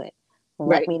can't do it.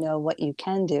 Let Right. me know what you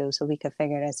can do so we could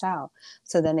figure this out.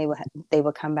 So then they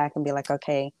would come back and be like,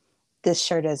 okay, this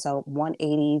shirt is a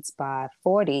 180s by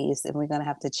 40s, and we're going to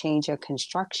have to change your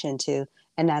construction to.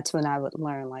 And that's when I would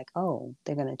learn, like, oh,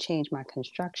 they're going to change my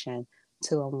construction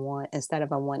to instead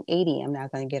of a 180, I'm now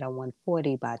going to get a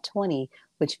 140 by 20,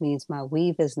 which means my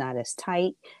weave is not as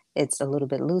tight. It's a little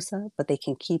bit looser, but they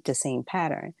can keep the same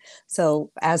pattern. So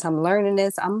as I'm learning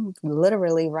this, I'm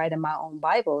literally writing my own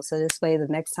Bible. So this way, the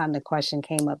next time the question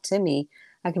came up to me,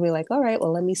 I can be like, all right,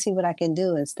 well, let me see what I can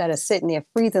do, instead of sitting there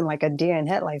freezing like a deer in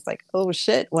headlights, like, oh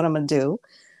shit, what I'm going to do.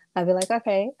 I'd be like,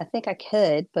 okay, I think I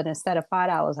could, but instead of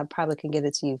 $5, I probably can give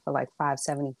it to you for like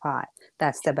 $5.75.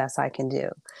 That's the best I can do.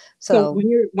 So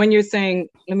So when you're saying,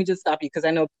 let me just stop you, because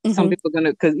I know some people are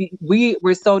gonna, because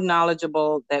we're so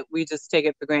knowledgeable that we just take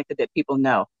it for granted that people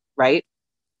know, right?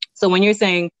 So when you're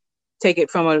saying take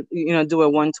it from do a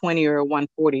 120 or a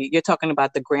 140, you're talking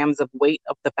about the grams of weight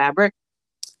of the fabric.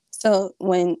 So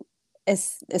when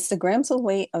it's the grams of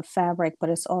weight of fabric, but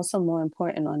it's also more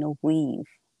important on the weave.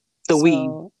 The weave.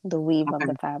 So the weave of Okay.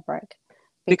 the fabric,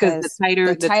 Because the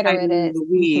tighter it is, the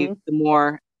weave, the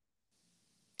more.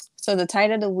 So the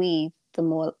tighter the weave, the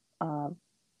more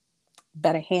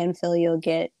better hand feel you'll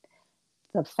get.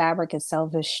 The fabric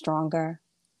itself is stronger.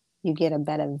 You get a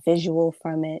better visual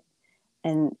from it,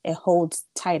 and it holds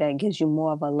tighter. It gives you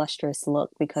more of a lustrous look,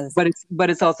 because. But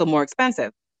it's also more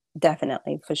expensive.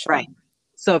 Definitely, for sure. Right.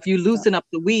 So if you loosen up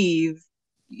the weave,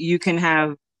 you can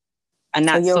have a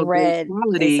not so great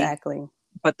quality, exactly,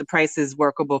 but the price is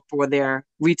workable for their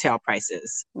retail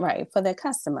prices. Right, for their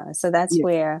customer. So that's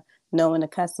where knowing the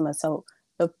customer. So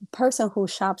the person who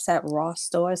shops at Ross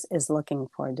stores is looking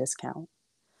for a discount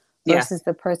versus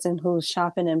the person who's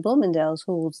shopping in Bloomingdale's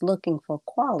who's looking for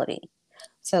quality.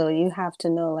 So you have to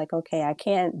know, like, okay, I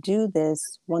can't do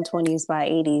this 120s by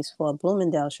 80s for a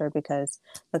Bloomingdale shirt, because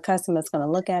the customer's going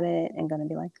to look at it and going to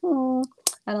be like,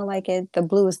 I don't like it. The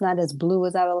blue is not as blue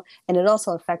as I will. And it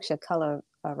also affects your color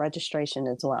registration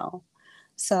as well.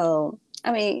 So,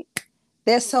 I mean,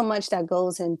 there's so much that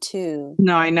goes into.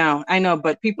 No, I know,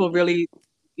 but people really,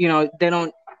 they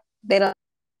don't.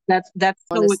 That's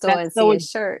so the store and see a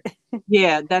shirt.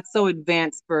 Yeah, that's so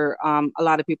advanced for a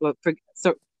lot of people.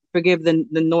 Forgive the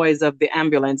noise of the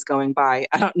ambulance going by.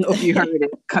 I don't know if you heard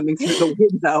it coming through the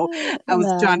window. I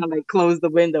was trying to like close the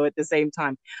window at the same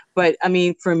time. But I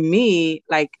mean, for me,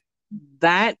 like,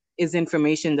 that is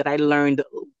information that I learned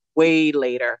way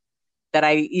later, that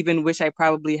I even wish I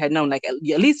probably had known. Like, at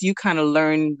least you kind of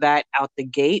learned that out the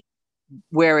gate,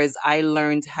 whereas I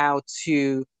learned how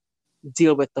to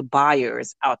deal with the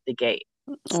buyers out the gate.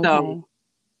 Okay. So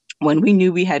when we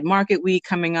knew we had Market Week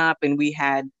coming up and we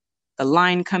had the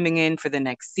line coming in for the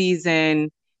next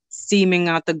season, steaming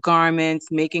out the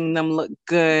garments, making them look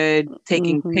good,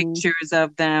 taking pictures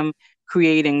of them,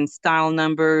 creating style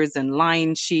numbers and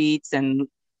line sheets, and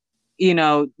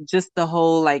just the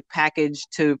whole like package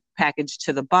to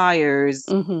the buyers,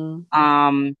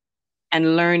 and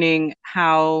learning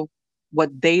what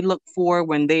they look for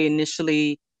when they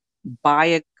initially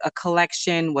buy a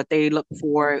collection, what they look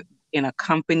for in a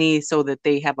company, so that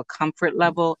they have a comfort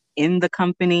level in the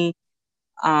company.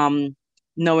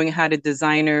 Knowing how the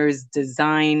designers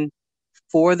design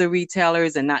for the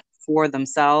retailers and not for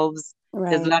themselves. Right.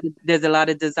 There's a lot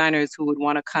of designers who would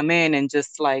want to come in and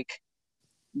just like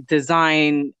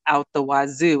design out the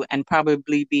wazoo and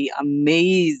probably be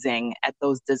amazing at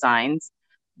those designs,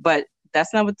 but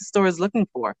that's not what the store is looking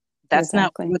for. That's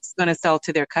not what's going to sell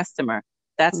to their customer.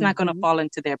 That's not going to fall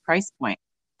into their price point.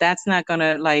 That's not going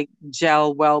to like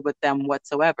gel well with them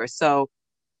whatsoever. So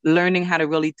learning how to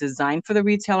really design for the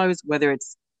retailers, whether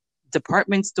it's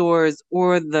department stores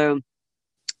or the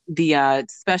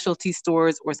specialty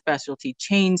stores or specialty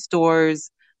chain stores,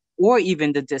 or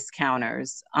even the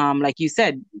discounters. Like you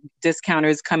said,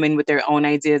 discounters come in with their own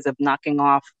ideas of knocking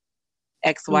off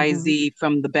XYZ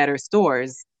from the better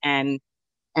stores. And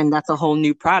that's a whole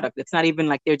new product. It's not even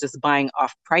like they're just buying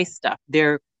off price stuff.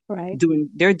 They're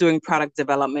doing product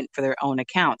development for their own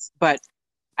accounts. But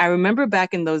I remember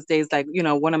back in those days, like,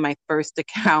 one of my first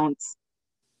accounts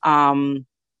that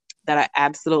I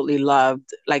absolutely loved,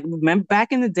 like,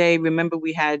 back in the day, remember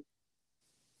we had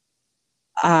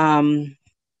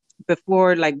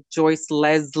before, like, Joyce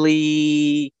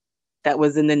Leslie that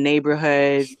was in the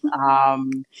neighborhood.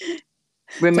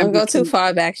 Remember, don't go too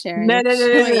far back, Sharon. No.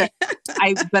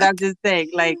 But I'm just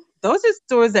saying, like, those are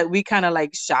stores that we kind of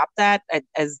like shopped at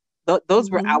as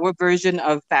those were our version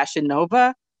of Fashion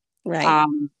Nova. Right.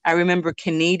 I remember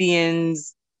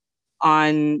Canadians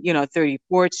on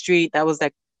 34th Street. That was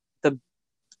like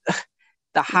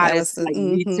the hottest like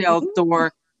retail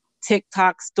store.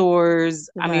 TikTok stores.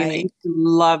 I mean, I used to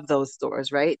love those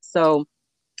stores, right? So,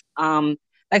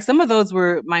 like some of those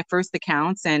were my first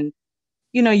accounts, and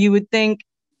you would think,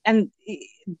 and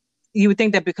you would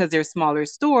think that because they're smaller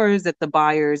stores, that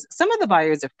some of the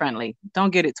buyers are friendly.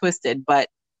 Don't get it twisted, but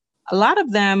a lot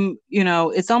of them,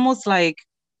 it's almost like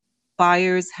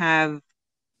buyers have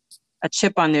a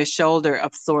chip on their shoulder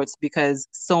of sorts because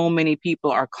so many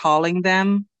people are calling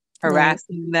them,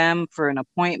 harassing them for an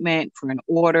appointment, for an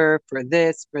order, for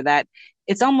this, for that.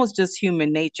 It's almost just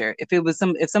human nature. If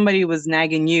somebody was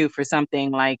nagging you for something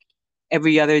like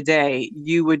every other day,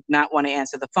 you would not want to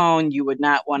answer the phone. You would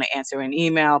not want to answer an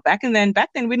email. Back then,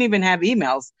 we didn't even have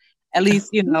emails. At least,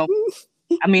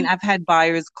 I mean, I've had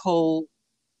buyers cold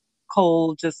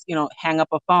just, hang up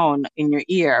a phone in your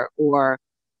ear, or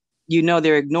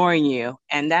they're ignoring you.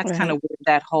 And that's kind of where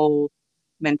that whole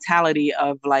mentality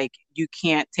of like, you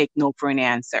can't take no for an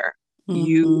answer.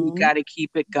 You got to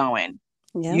keep it going.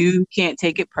 Yep. You can't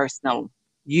take it personal.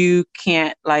 You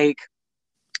can't like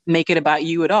make it about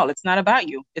you at all. It's not about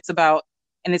you.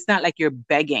 And it's not like you're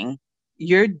begging.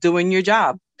 You're doing your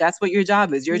job. That's what your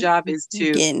job is. Your job is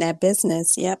to get in that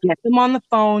business. Yep. Get them on the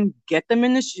phone, get them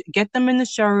in the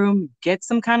showroom, get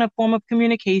some kind of form of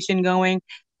communication going,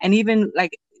 and even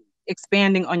like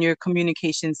expanding on your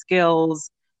communication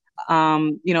skills,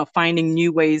 finding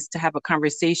new ways to have a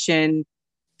conversation,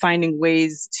 finding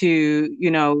ways to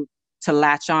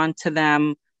latch on to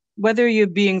them, whether you're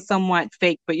being somewhat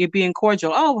fake, but you're being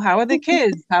cordial. Oh, how are the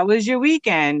kids? How was your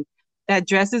weekend? That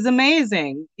dress is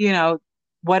amazing,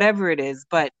 whatever it is.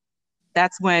 But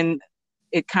that's when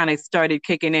it kind of started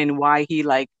kicking in why he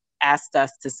like asked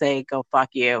us to say, go fuck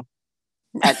you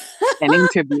at an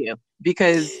interview,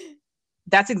 because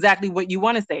that's exactly what you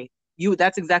want to say.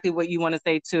 That's exactly what you want to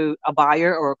say to a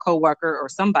buyer or a coworker or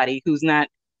somebody who's not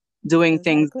doing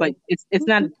things, but it's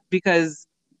not because,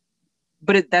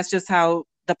 but that's just how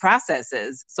the process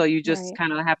is. So you just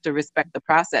kind of have to respect the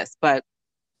process. But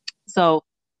so,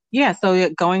 yeah, so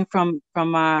going from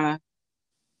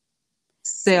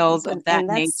sales of that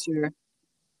nature.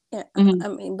 Yeah, I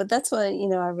mean, but that's what,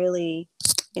 I really,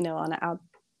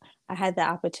 I had the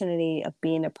opportunity of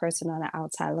being a person on the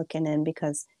outside looking in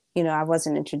because, I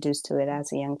wasn't introduced to it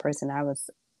as a young person.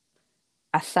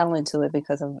 I fell into it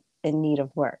because of in need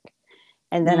of work.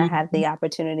 And then I had the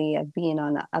opportunity of being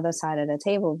on the other side of the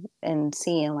table and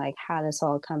seeing like how this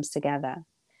all comes together.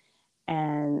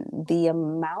 And the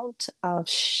amount of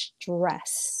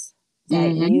stress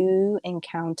that you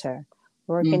encounter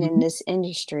working in this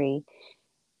industry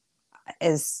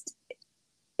is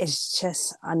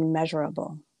just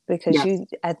unmeasurable, because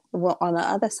on the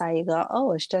other side you go,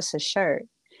 oh, it's just a shirt.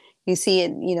 You see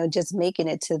it, just making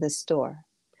it to the store.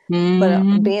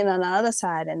 But being on the other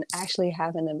side and actually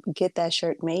having to get that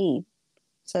shirt made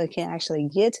so it can actually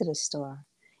get to the store,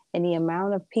 and the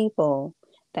amount of people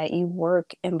that you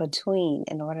work in between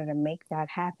in order to make that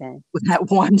happen. With that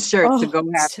one shirt to go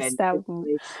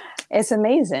happen. It's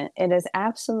amazing. It is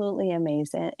absolutely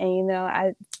amazing.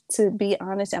 And to be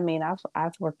honest, I mean,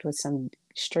 I've worked with some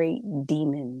straight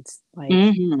demons. Like,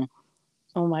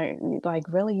 oh my, like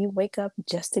really, you wake up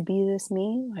just to be this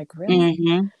mean? Like really?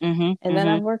 And then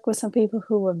I've worked with some people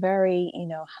who were very,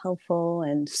 helpful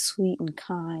and sweet and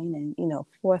kind and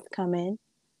forthcoming.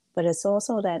 But it's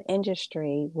also that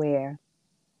industry where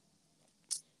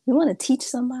you want to teach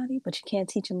somebody, but you can't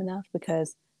teach them enough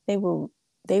because they will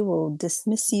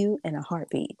dismiss you in a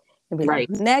heartbeat and be like,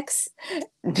 next.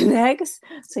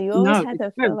 So you always had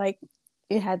to feel like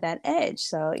you had that edge.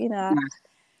 So,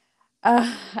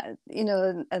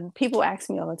 and people ask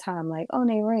me all the time, like, oh,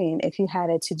 Nareen, if you had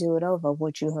it to do it over,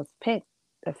 would you have picked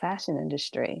the fashion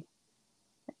industry?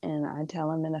 And I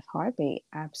tell them in a heartbeat,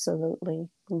 absolutely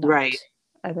not. Right.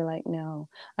 I'd be like, no,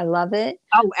 I love it.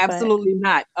 Oh, absolutely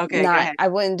not. Okay, go ahead. I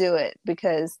wouldn't do it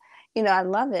because, I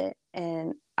love it.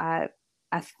 And I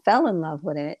fell in love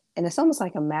with it. And it's almost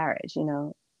like a marriage,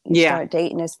 you start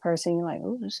dating this person. You're like,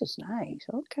 oh, this is nice.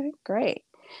 Okay, great.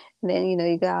 And then,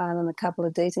 you go out on a couple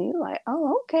of dates and you're like,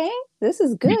 oh, okay, this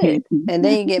is good. And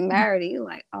then you get married and you're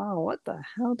like, oh, what the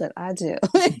hell did I do?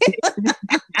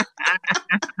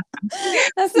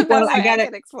 That's the best way I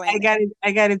can explain it.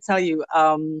 I gotta tell you,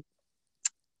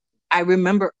 I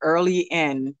remember early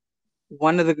in,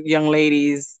 one of the young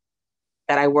ladies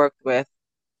that I worked with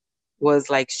was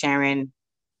like, Sharon,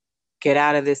 get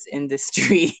out of this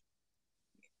industry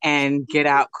and get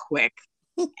out quick.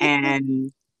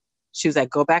 And She was like,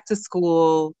 go back to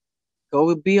school,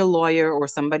 go be a lawyer or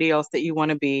somebody else that you want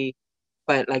to be.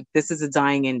 But like, this is a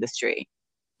dying industry.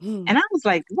 And I was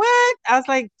like, what? I was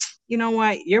like, you know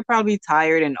what? You're probably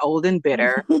tired and old and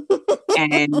bitter,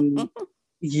 and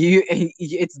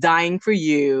it's dying for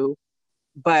you.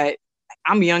 But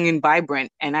I'm young and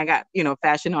vibrant, and I got,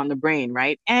 fashion on the brain,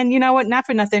 right? And you know what? Not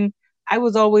for nothing. I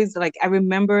was always like, I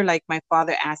remember like my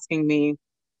father asking me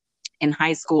in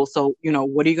high school, so,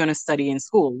 what are you going to study in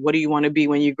school? What do you want to be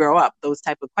when you grow up? Those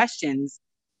type of questions.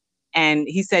 And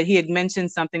he said he had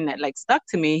mentioned something that like stuck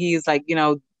to me. He's like,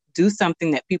 do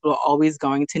something that people are always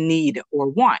going to need or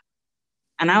want.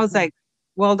 And I was like,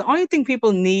 well, the only thing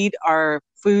people need are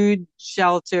food,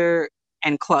 shelter,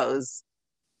 and clothes.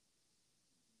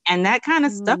 And that kind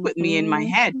of stuck with me in my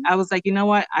head. I was like, you know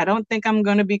what? I don't think I'm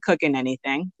going to be cooking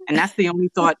anything. And that's the only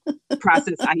thought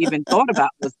process I even thought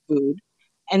about was food.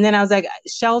 And then I was like,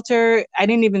 shelter, I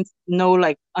didn't even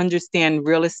understand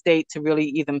real estate to really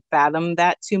even fathom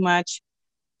that too much.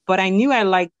 But I knew I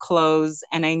liked clothes,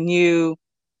 and I knew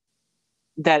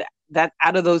that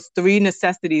out of those three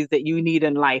necessities that you need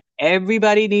in life,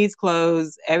 everybody needs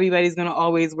clothes. Everybody's going to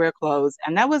always wear clothes.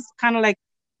 And that was kind of like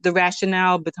the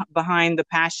rationale behind the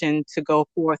passion to go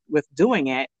forth with doing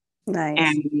it.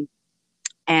 Nice.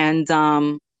 And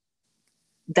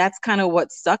that's kind of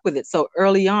what stuck with it. So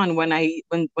early on, when they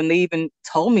even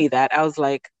told me that, I was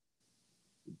like,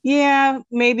 yeah,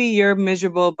 maybe you're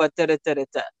miserable, but da da da da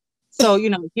da. So,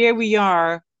 here we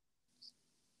are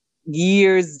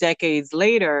years, decades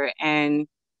later. And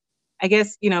I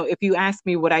guess, if you ask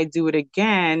me would I do it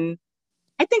again,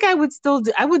 I think I would still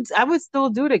do, I would still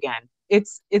do it again.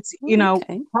 It's,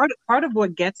 Okay. part of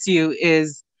what gets you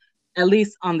is, at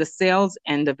least on the sales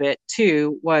end of it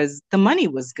too, was the money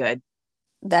was good.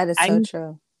 That is so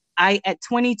true. At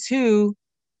 22,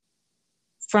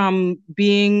 from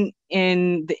being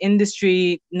in the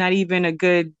industry, not even a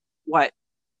good,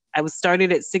 I was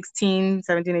started at 16,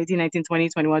 17, 18, 19, 20,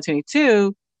 21,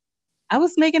 22. I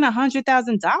was making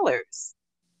 $100,000.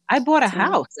 I bought a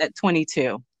house at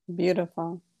 22.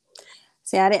 Beautiful.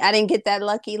 See, I didn't get that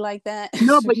lucky like that.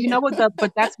 No, but you know what?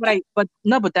 But that's what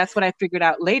I figured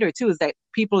out later too, is that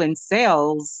people in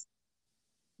sales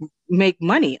make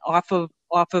money off of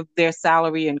their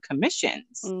salary and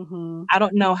commissions. I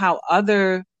don't know how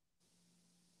other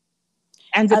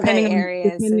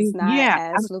areas is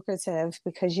not as lucrative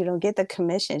because you don't get the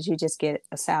commissions. You just get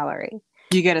a salary.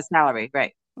 You get a salary,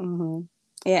 right?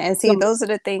 Yeah, and see, those are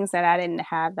the things that I didn't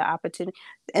have the opportunity,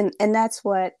 and that's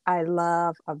what I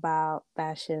love about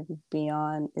Fashion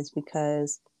Beyond, is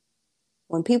because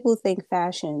when people think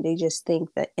fashion, they just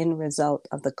think the end result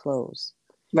of the clothes.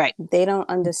 Right. They don't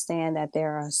understand that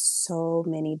there are so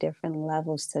many different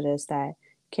levels to this that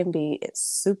can be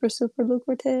super, super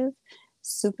lucrative,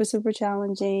 super, super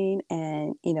challenging,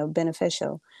 and,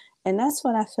 beneficial. And that's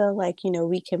what I feel like,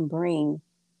 we can bring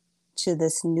to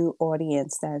this new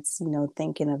audience that's,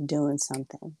 thinking of doing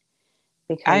something.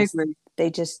 Because I agree. They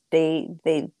just, they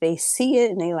see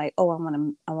it and they like, oh, I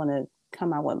want to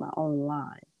come out with my own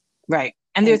line. Right.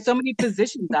 And there's so many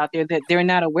positions out there that they're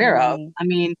not aware of. I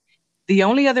mean, the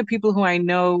only other people who I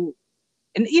know,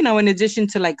 and in addition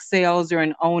to like sales or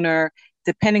an owner,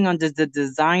 depending on the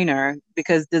designer,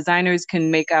 because designers can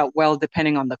make out well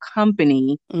depending on the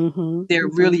company. They're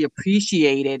really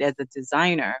appreciated as a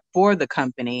designer for the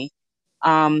company.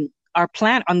 Our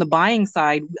plant on the buying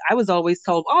side, I was always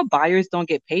told, oh, buyers don't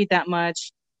get paid that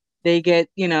much. They get,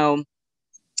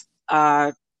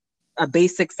 a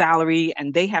basic salary,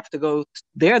 and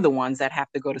they're the ones that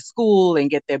have to go to school and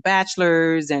get their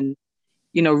bachelor's and,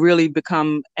 really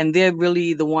become, and they're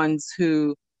really the ones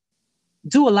who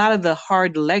do a lot of the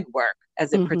hard legwork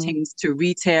as it pertains to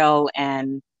retail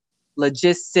and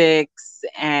logistics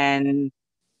and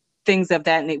things of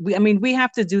that. And we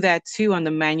have to do that too on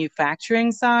the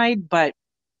manufacturing side, but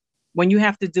when you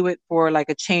have to do it for like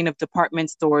a chain of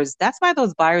department stores, that's why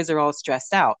those buyers are all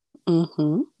stressed out.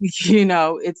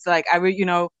 It's like,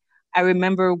 I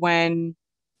remember when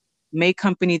May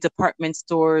Company department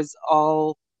stores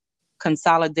all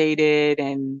consolidated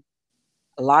and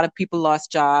a lot of people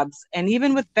lost jobs. And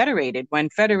even with Federated, when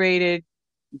Federated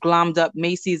glommed up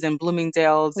Macy's and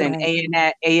Bloomingdale's and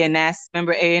A&S,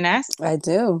 remember A&S? I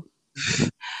do.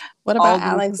 What about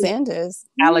Alexander's?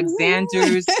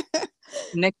 Alexander's.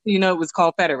 Next thing you know, it was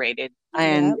called Federated.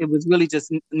 And it was really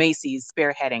just Macy's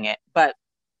spearheading it. But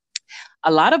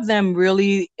a lot of them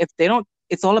really,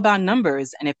 it's all about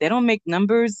numbers. And if they don't make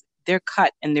numbers, they're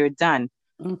cut and they're done.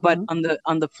 But on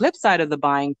the flip side of the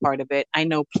buying part of it, I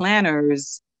know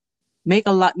planners make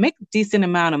a decent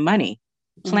amount of money.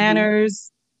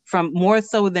 Planners, from more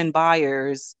so than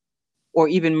buyers, or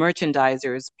even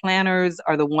merchandisers. Planners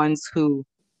are the ones who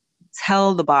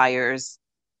tell the buyers,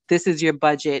 this is your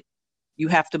budget. You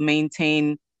have to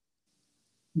maintain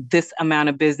this amount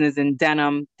of business in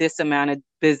denim, this amount of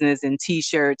business in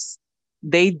t-shirts.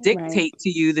 They dictate to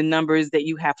you the numbers that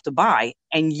you have to buy.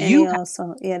 And they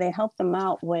also, they help them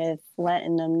out with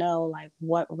letting them know like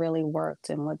what really worked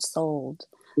and what sold.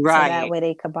 Right. So that way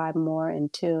they could buy more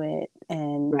into it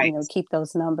and, keep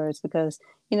those numbers, because,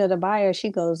 the buyer, she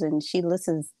goes and she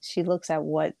listens, she looks at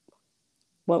what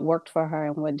worked for her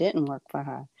and what didn't work for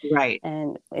her. Right.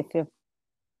 And if you're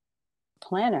a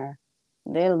planner,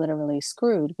 they're literally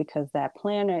screwed, because that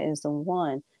planner is the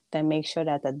one that makes sure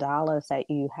that the dollars that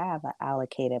you have are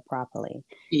allocated properly.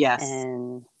 Yes.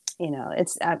 And,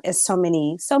 it's so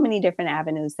many different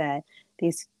avenues that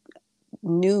these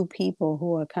new people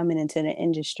who are coming into the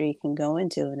industry can go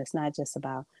into. And it's not just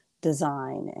about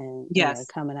design and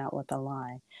coming out with a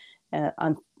line.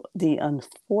 The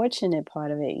unfortunate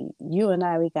part of it, you and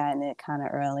I, we got in it kind of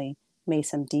early, made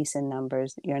some decent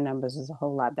numbers. Your numbers is a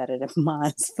whole lot better than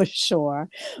mine, for sure.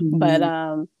 Mm-hmm.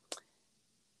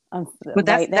 But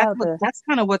that's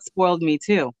kind of what spoiled me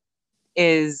too,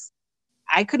 is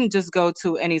I couldn't just go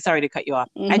to any, sorry to cut you off.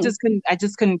 Mm-hmm. I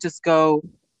just couldn't just go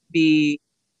be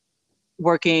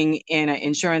working in an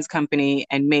insurance company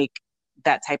and make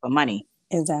that type of money.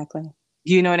 Exactly.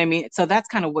 You know what I mean? So that's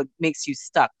kind of what makes you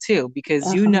stuck too,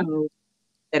 because you know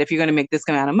that if you're going to make this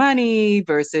amount of money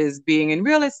versus being in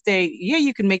real estate,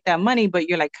 you can make that money, but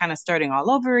you're like kind of starting all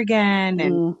over again.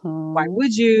 And why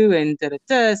would you? And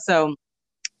da-da-da. So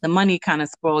the money kind of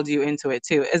spoiled you into it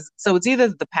too. So it's either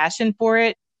the passion for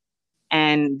it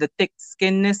and the thick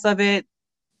skinness of it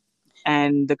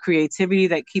and the creativity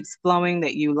that keeps flowing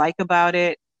that you like about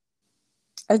it.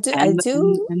 I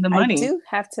do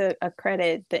have to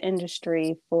accredit the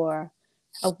industry for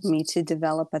helping me to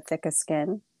develop a thicker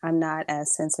skin. I'm not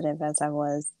as sensitive as I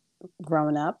was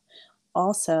growing up.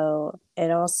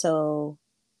 It also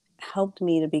helped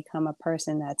me to become a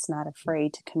person that's not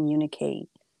afraid to communicate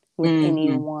with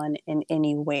anyone and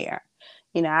anywhere.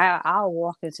 I'll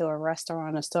walk into a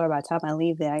restaurant or store. By the time I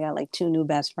leave there, I got like 2 new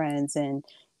best friends, and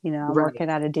I'm working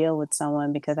out a deal with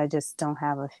someone because I just don't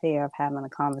have a fear of having a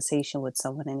conversation with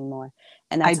someone anymore.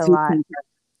 And that's a lot.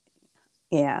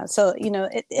 Yeah. So,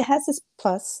 it has its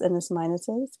plus and its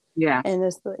minuses. Yeah. And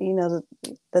it's,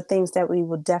 the things that we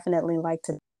would definitely like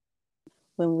to,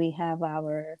 when we have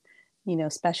our,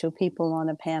 special people on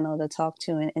a panel to talk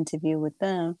to and interview with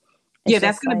them.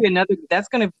 That's going to be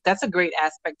that's a great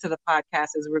aspect to the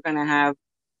podcast, is we're going to have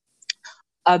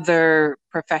other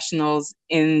professionals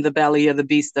in the belly of the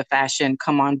beast of fashion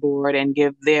come on board and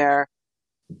give their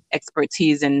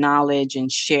expertise and knowledge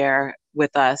and share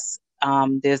with us.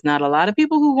 There's not a lot of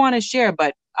people who want to share,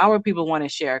 but our people want to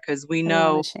share, because we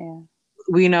know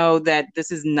that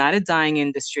this is not a dying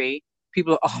industry.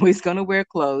 People are always going to wear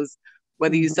clothes,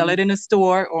 whether you sell it in a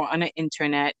store or on the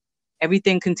internet.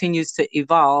 Everything continues to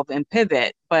evolve and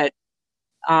pivot, but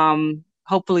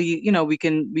hopefully, we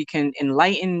can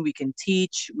enlighten, we can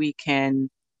teach, we can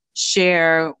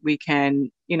share, we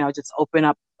can, just open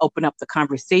up the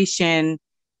conversation,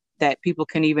 that people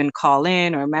can even call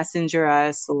in or messenger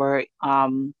us or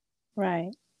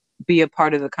be a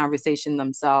part of the conversation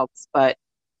themselves.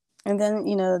 And then,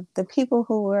 the people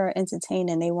who were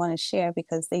entertained and they want to share,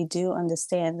 because they do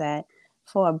understand that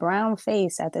for a brown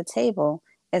face at the table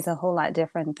is a whole lot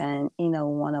different than,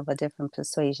 one of a different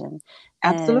persuasion.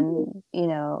 Absolutely.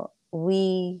 And,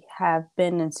 we have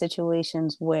been in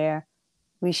situations where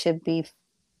we should be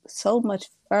so much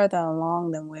further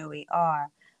along than where we are.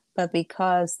 But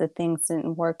because the things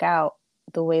didn't work out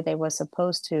the way they were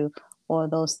supposed to, or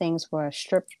those things were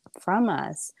stripped from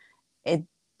us, it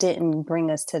didn't bring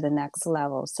us to the next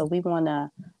level. So we want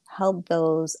to help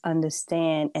those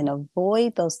understand and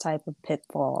avoid those type of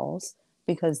pitfalls,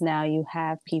 because now you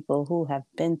have people who have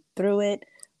been through it,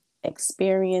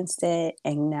 experienced it,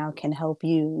 and now can help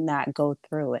you not go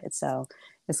through it. So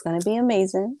it's going to be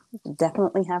amazing.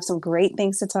 Definitely have some great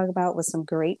things to talk about with some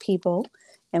great people.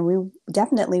 And we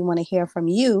definitely want to hear from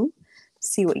you,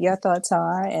 see what your thoughts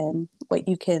are and what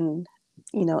you can,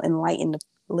 enlighten the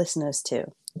listeners to.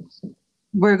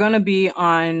 We're going to be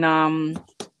on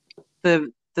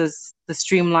the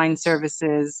streamlined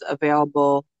services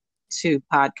available to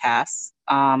podcasts,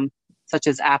 such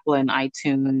as Apple and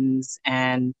iTunes.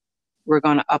 And we're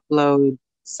going to upload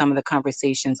some of the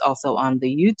conversations also on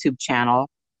the YouTube channel,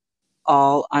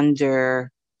 all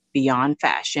under Beyond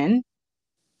Fashion.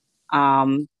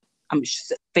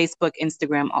 Facebook,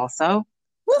 Instagram also.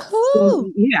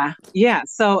 Woohoo! So,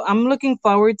 so I'm looking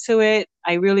forward to it.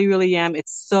 I really, really am.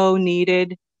 It's so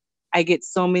needed. I get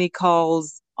so many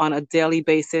calls on a daily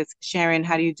basis. Sharon,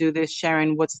 how do you do this?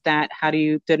 Sharon, what's that? How do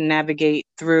you navigate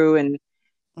through?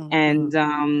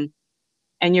 And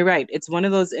you're right. It's one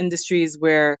of those industries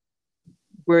where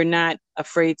we're not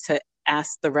afraid to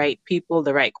ask the right people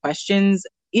the right questions.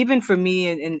 Even for me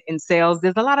in sales,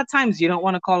 there's a lot of times you don't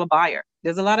want to call a buyer.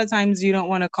 There's a lot of times you don't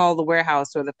want to call the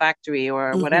warehouse or the factory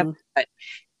or whatever, but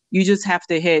you just have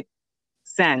to hit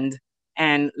send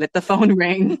and let the phone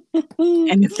ring.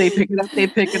 And if they pick it up, they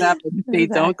pick it up. And if they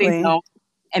don't, they don't.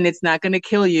 And it's not going to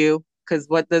kill you, because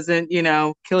what doesn't,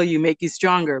 kill you make you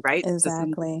stronger, right?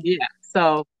 Exactly. Yeah.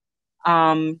 So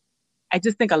I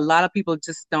just think a lot of people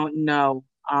just don't know.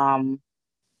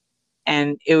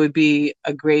 And it would be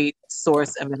a great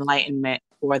source of enlightenment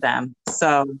for them.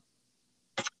 So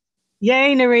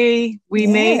yay, Nari. We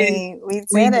made it. We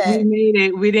did it. We made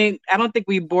it. We didn't, I don't think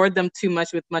we bored them too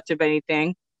much with much of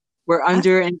anything. We're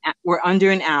under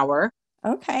an hour.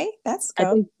 Okay, that's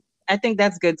good. I think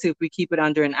that's good too, if we keep it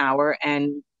under an hour,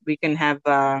 and we can have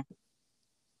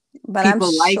but I'm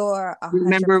sure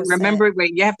 100%. remember,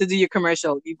 wait, you have to do your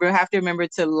commercial. You have to remember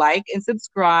to like and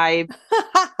subscribe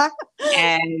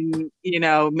and,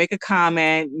 make a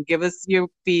comment, give us your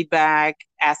feedback,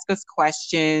 ask us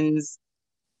questions,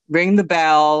 ring the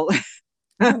bell.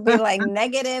 Be like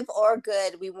negative or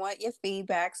good. We want your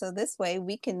feedback, so this way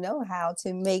we can know how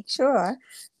to make sure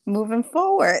moving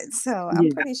forward. So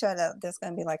I'm pretty sure that there's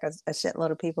going to be like a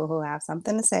shitload of people who have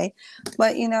something to say,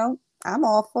 but I'm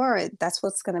all for it. That's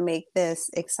what's going to make this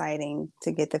exciting,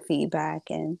 to get the feedback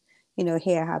and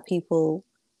hear how people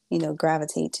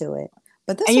gravitate to it.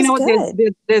 But this is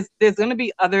good. There's going to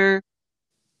be other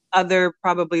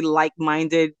probably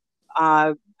like-minded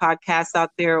podcasts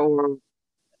out there, or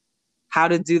how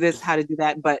to do this, how to do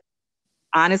that. But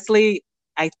honestly,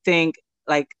 I think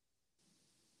like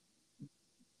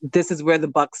this is where the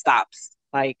buck stops.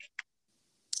 Like,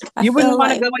 you wouldn't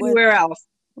want to go anywhere else.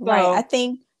 Right. I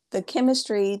think the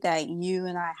chemistry that you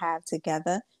and I have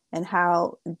together, and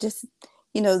how just,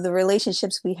 the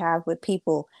relationships we have with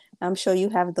people. I'm sure you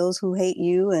have those who hate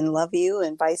you and love you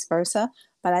and vice versa.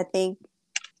 But I think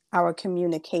our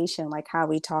communication, like how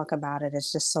we talk about it,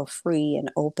 is just so free and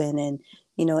open and,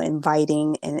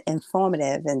 inviting and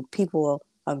informative, and people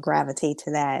will gravitate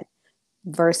to that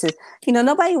versus,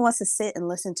 nobody wants to sit and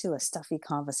listen to a stuffy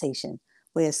conversation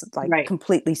where it's like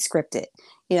completely scripted.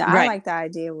 I like the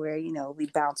idea where, we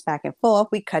bounce back and forth,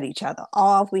 we cut each other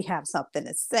off, we have something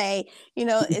to say,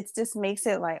 it just makes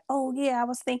it like, oh yeah, I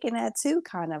was thinking that too,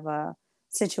 kind of a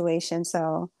situation.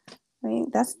 So I mean,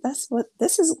 that's what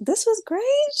this was great,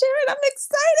 Sharon.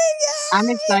 I'm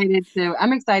excited. Yay!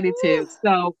 I'm excited too.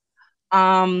 So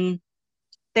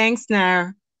thanks,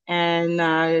 Nar.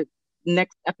 And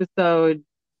next episode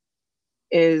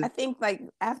is, I think, like,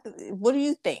 after, what do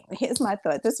you think? Here's my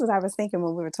thought. This is what I was thinking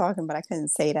when we were talking, but I couldn't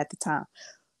say it at the time.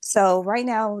 So right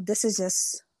now, this is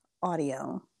just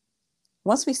audio.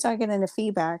 Once we start getting the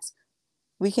feedbacks,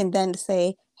 we can then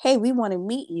say, hey, we want to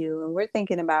meet you, and we're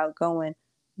thinking about going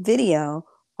video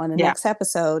on the next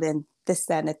episode, and this,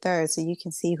 that, and the third, so you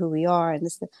can see who we are. And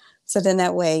this, so then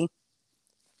that way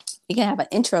you can have an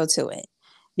intro to it.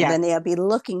 And then they'll be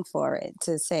looking for it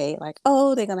to say, like,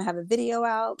 oh, they're going to have a video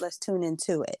out. Let's tune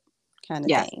into it, kind of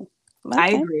thing. Okay.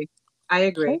 I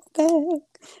agree. Perfect.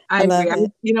 I agree.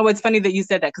 It's funny that you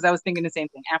said that, because I was thinking the same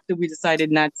thing. After we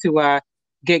decided not to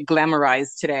get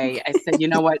glamorized today, I said, you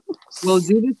know what, we'll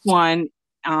do this one,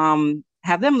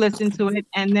 have them listen to it,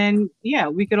 and then,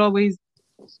 we could always,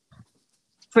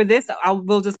 for this,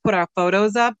 we'll just put our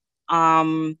photos up,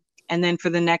 and then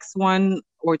for the next one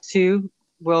or two,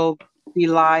 we'll be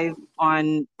live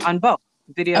on both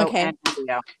video and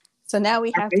video. So now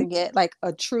we have to get like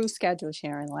a true schedule,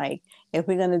 Sharon. Like, if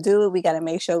we're going to do it, we got to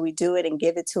make sure we do it and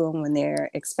give it to them when they're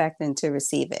expecting to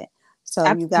receive it. So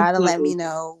you got to let me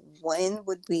know when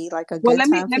would be like a good time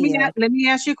for you. Let me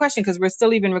ask you a question, because we're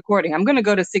still even recording. I'm going to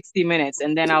go to 60 minutes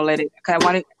and then I'll let it, because I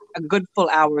want it, a good full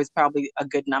hour is probably a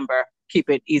good number. Keep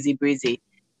it easy breezy.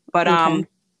 But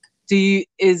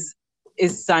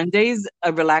is Sundays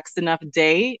a relaxed enough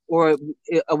day, or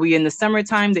are we in the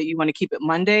summertime that you want to keep it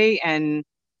Monday and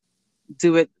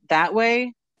do it that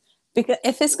way? Because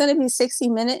if it's going to be 60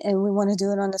 minutes and we want to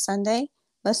do it on a Sunday,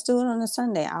 let's do it on a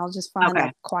Sunday. I'll just find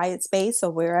a quiet space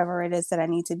or wherever it is that I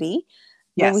need to be.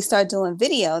 Yes. When we start doing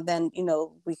video, then,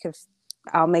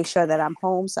 I'll make sure that I'm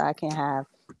home so I can have,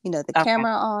 the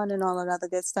camera on and all that other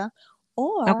good stuff.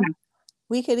 Or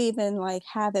we could even like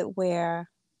have it where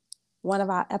one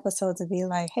of our episodes would be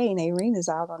like, hey, Nareen is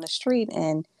out on the street,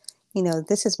 and,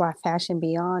 this is why Fashion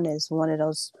Beyond is one of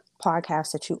those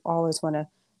podcasts that you always want to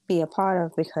be a part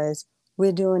of, because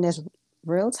we're doing this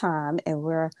real time and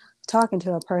we're talking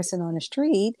to a person on the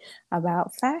street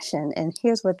about fashion, and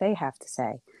here's what they have to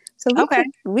say. So Okay.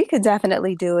 we could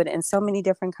definitely do it in so many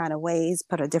different kind of ways,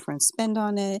 put a different spin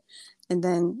on it, and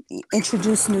then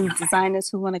introduce new designers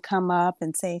who want to come up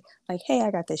and say like, "Hey,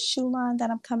 I got this shoe line that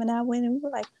I'm coming out with," and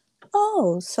we're like,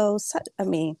 "Oh, I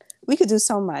mean, we could do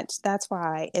so much." That's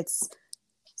why it's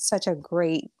such a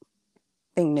great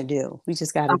thing to do. We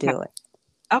just got to Okay. do it.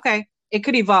 Okay. It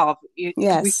could evolve. We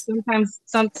Yes, sometimes,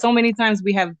 so many times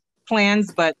we have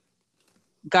plans, but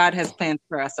God has plans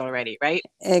for us already, right?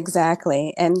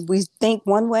 exactly. And we think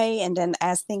one way, and then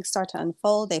as things start to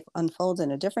unfold, they unfold in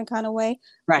a different kind of way, which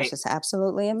Right. is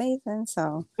absolutely amazing. So,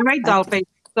 All right, I, Dolphin.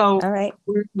 So all right.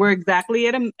 we're exactly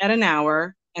at an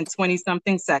hour and 20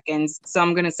 something seconds. So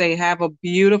I'm gonna say have a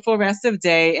beautiful rest of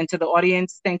day. And to the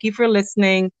audience, thank you for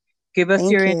listening. Give us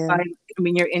Thank your you. insight,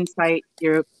 your insight,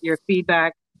 your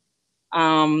feedback.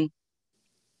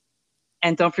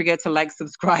 And don't forget to like,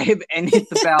 subscribe, and hit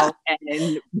the bell.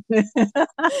 And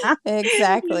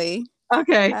Exactly.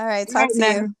 okay. All right. All right Talk to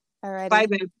now. you. All Bye, righty.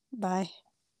 babe. Bye.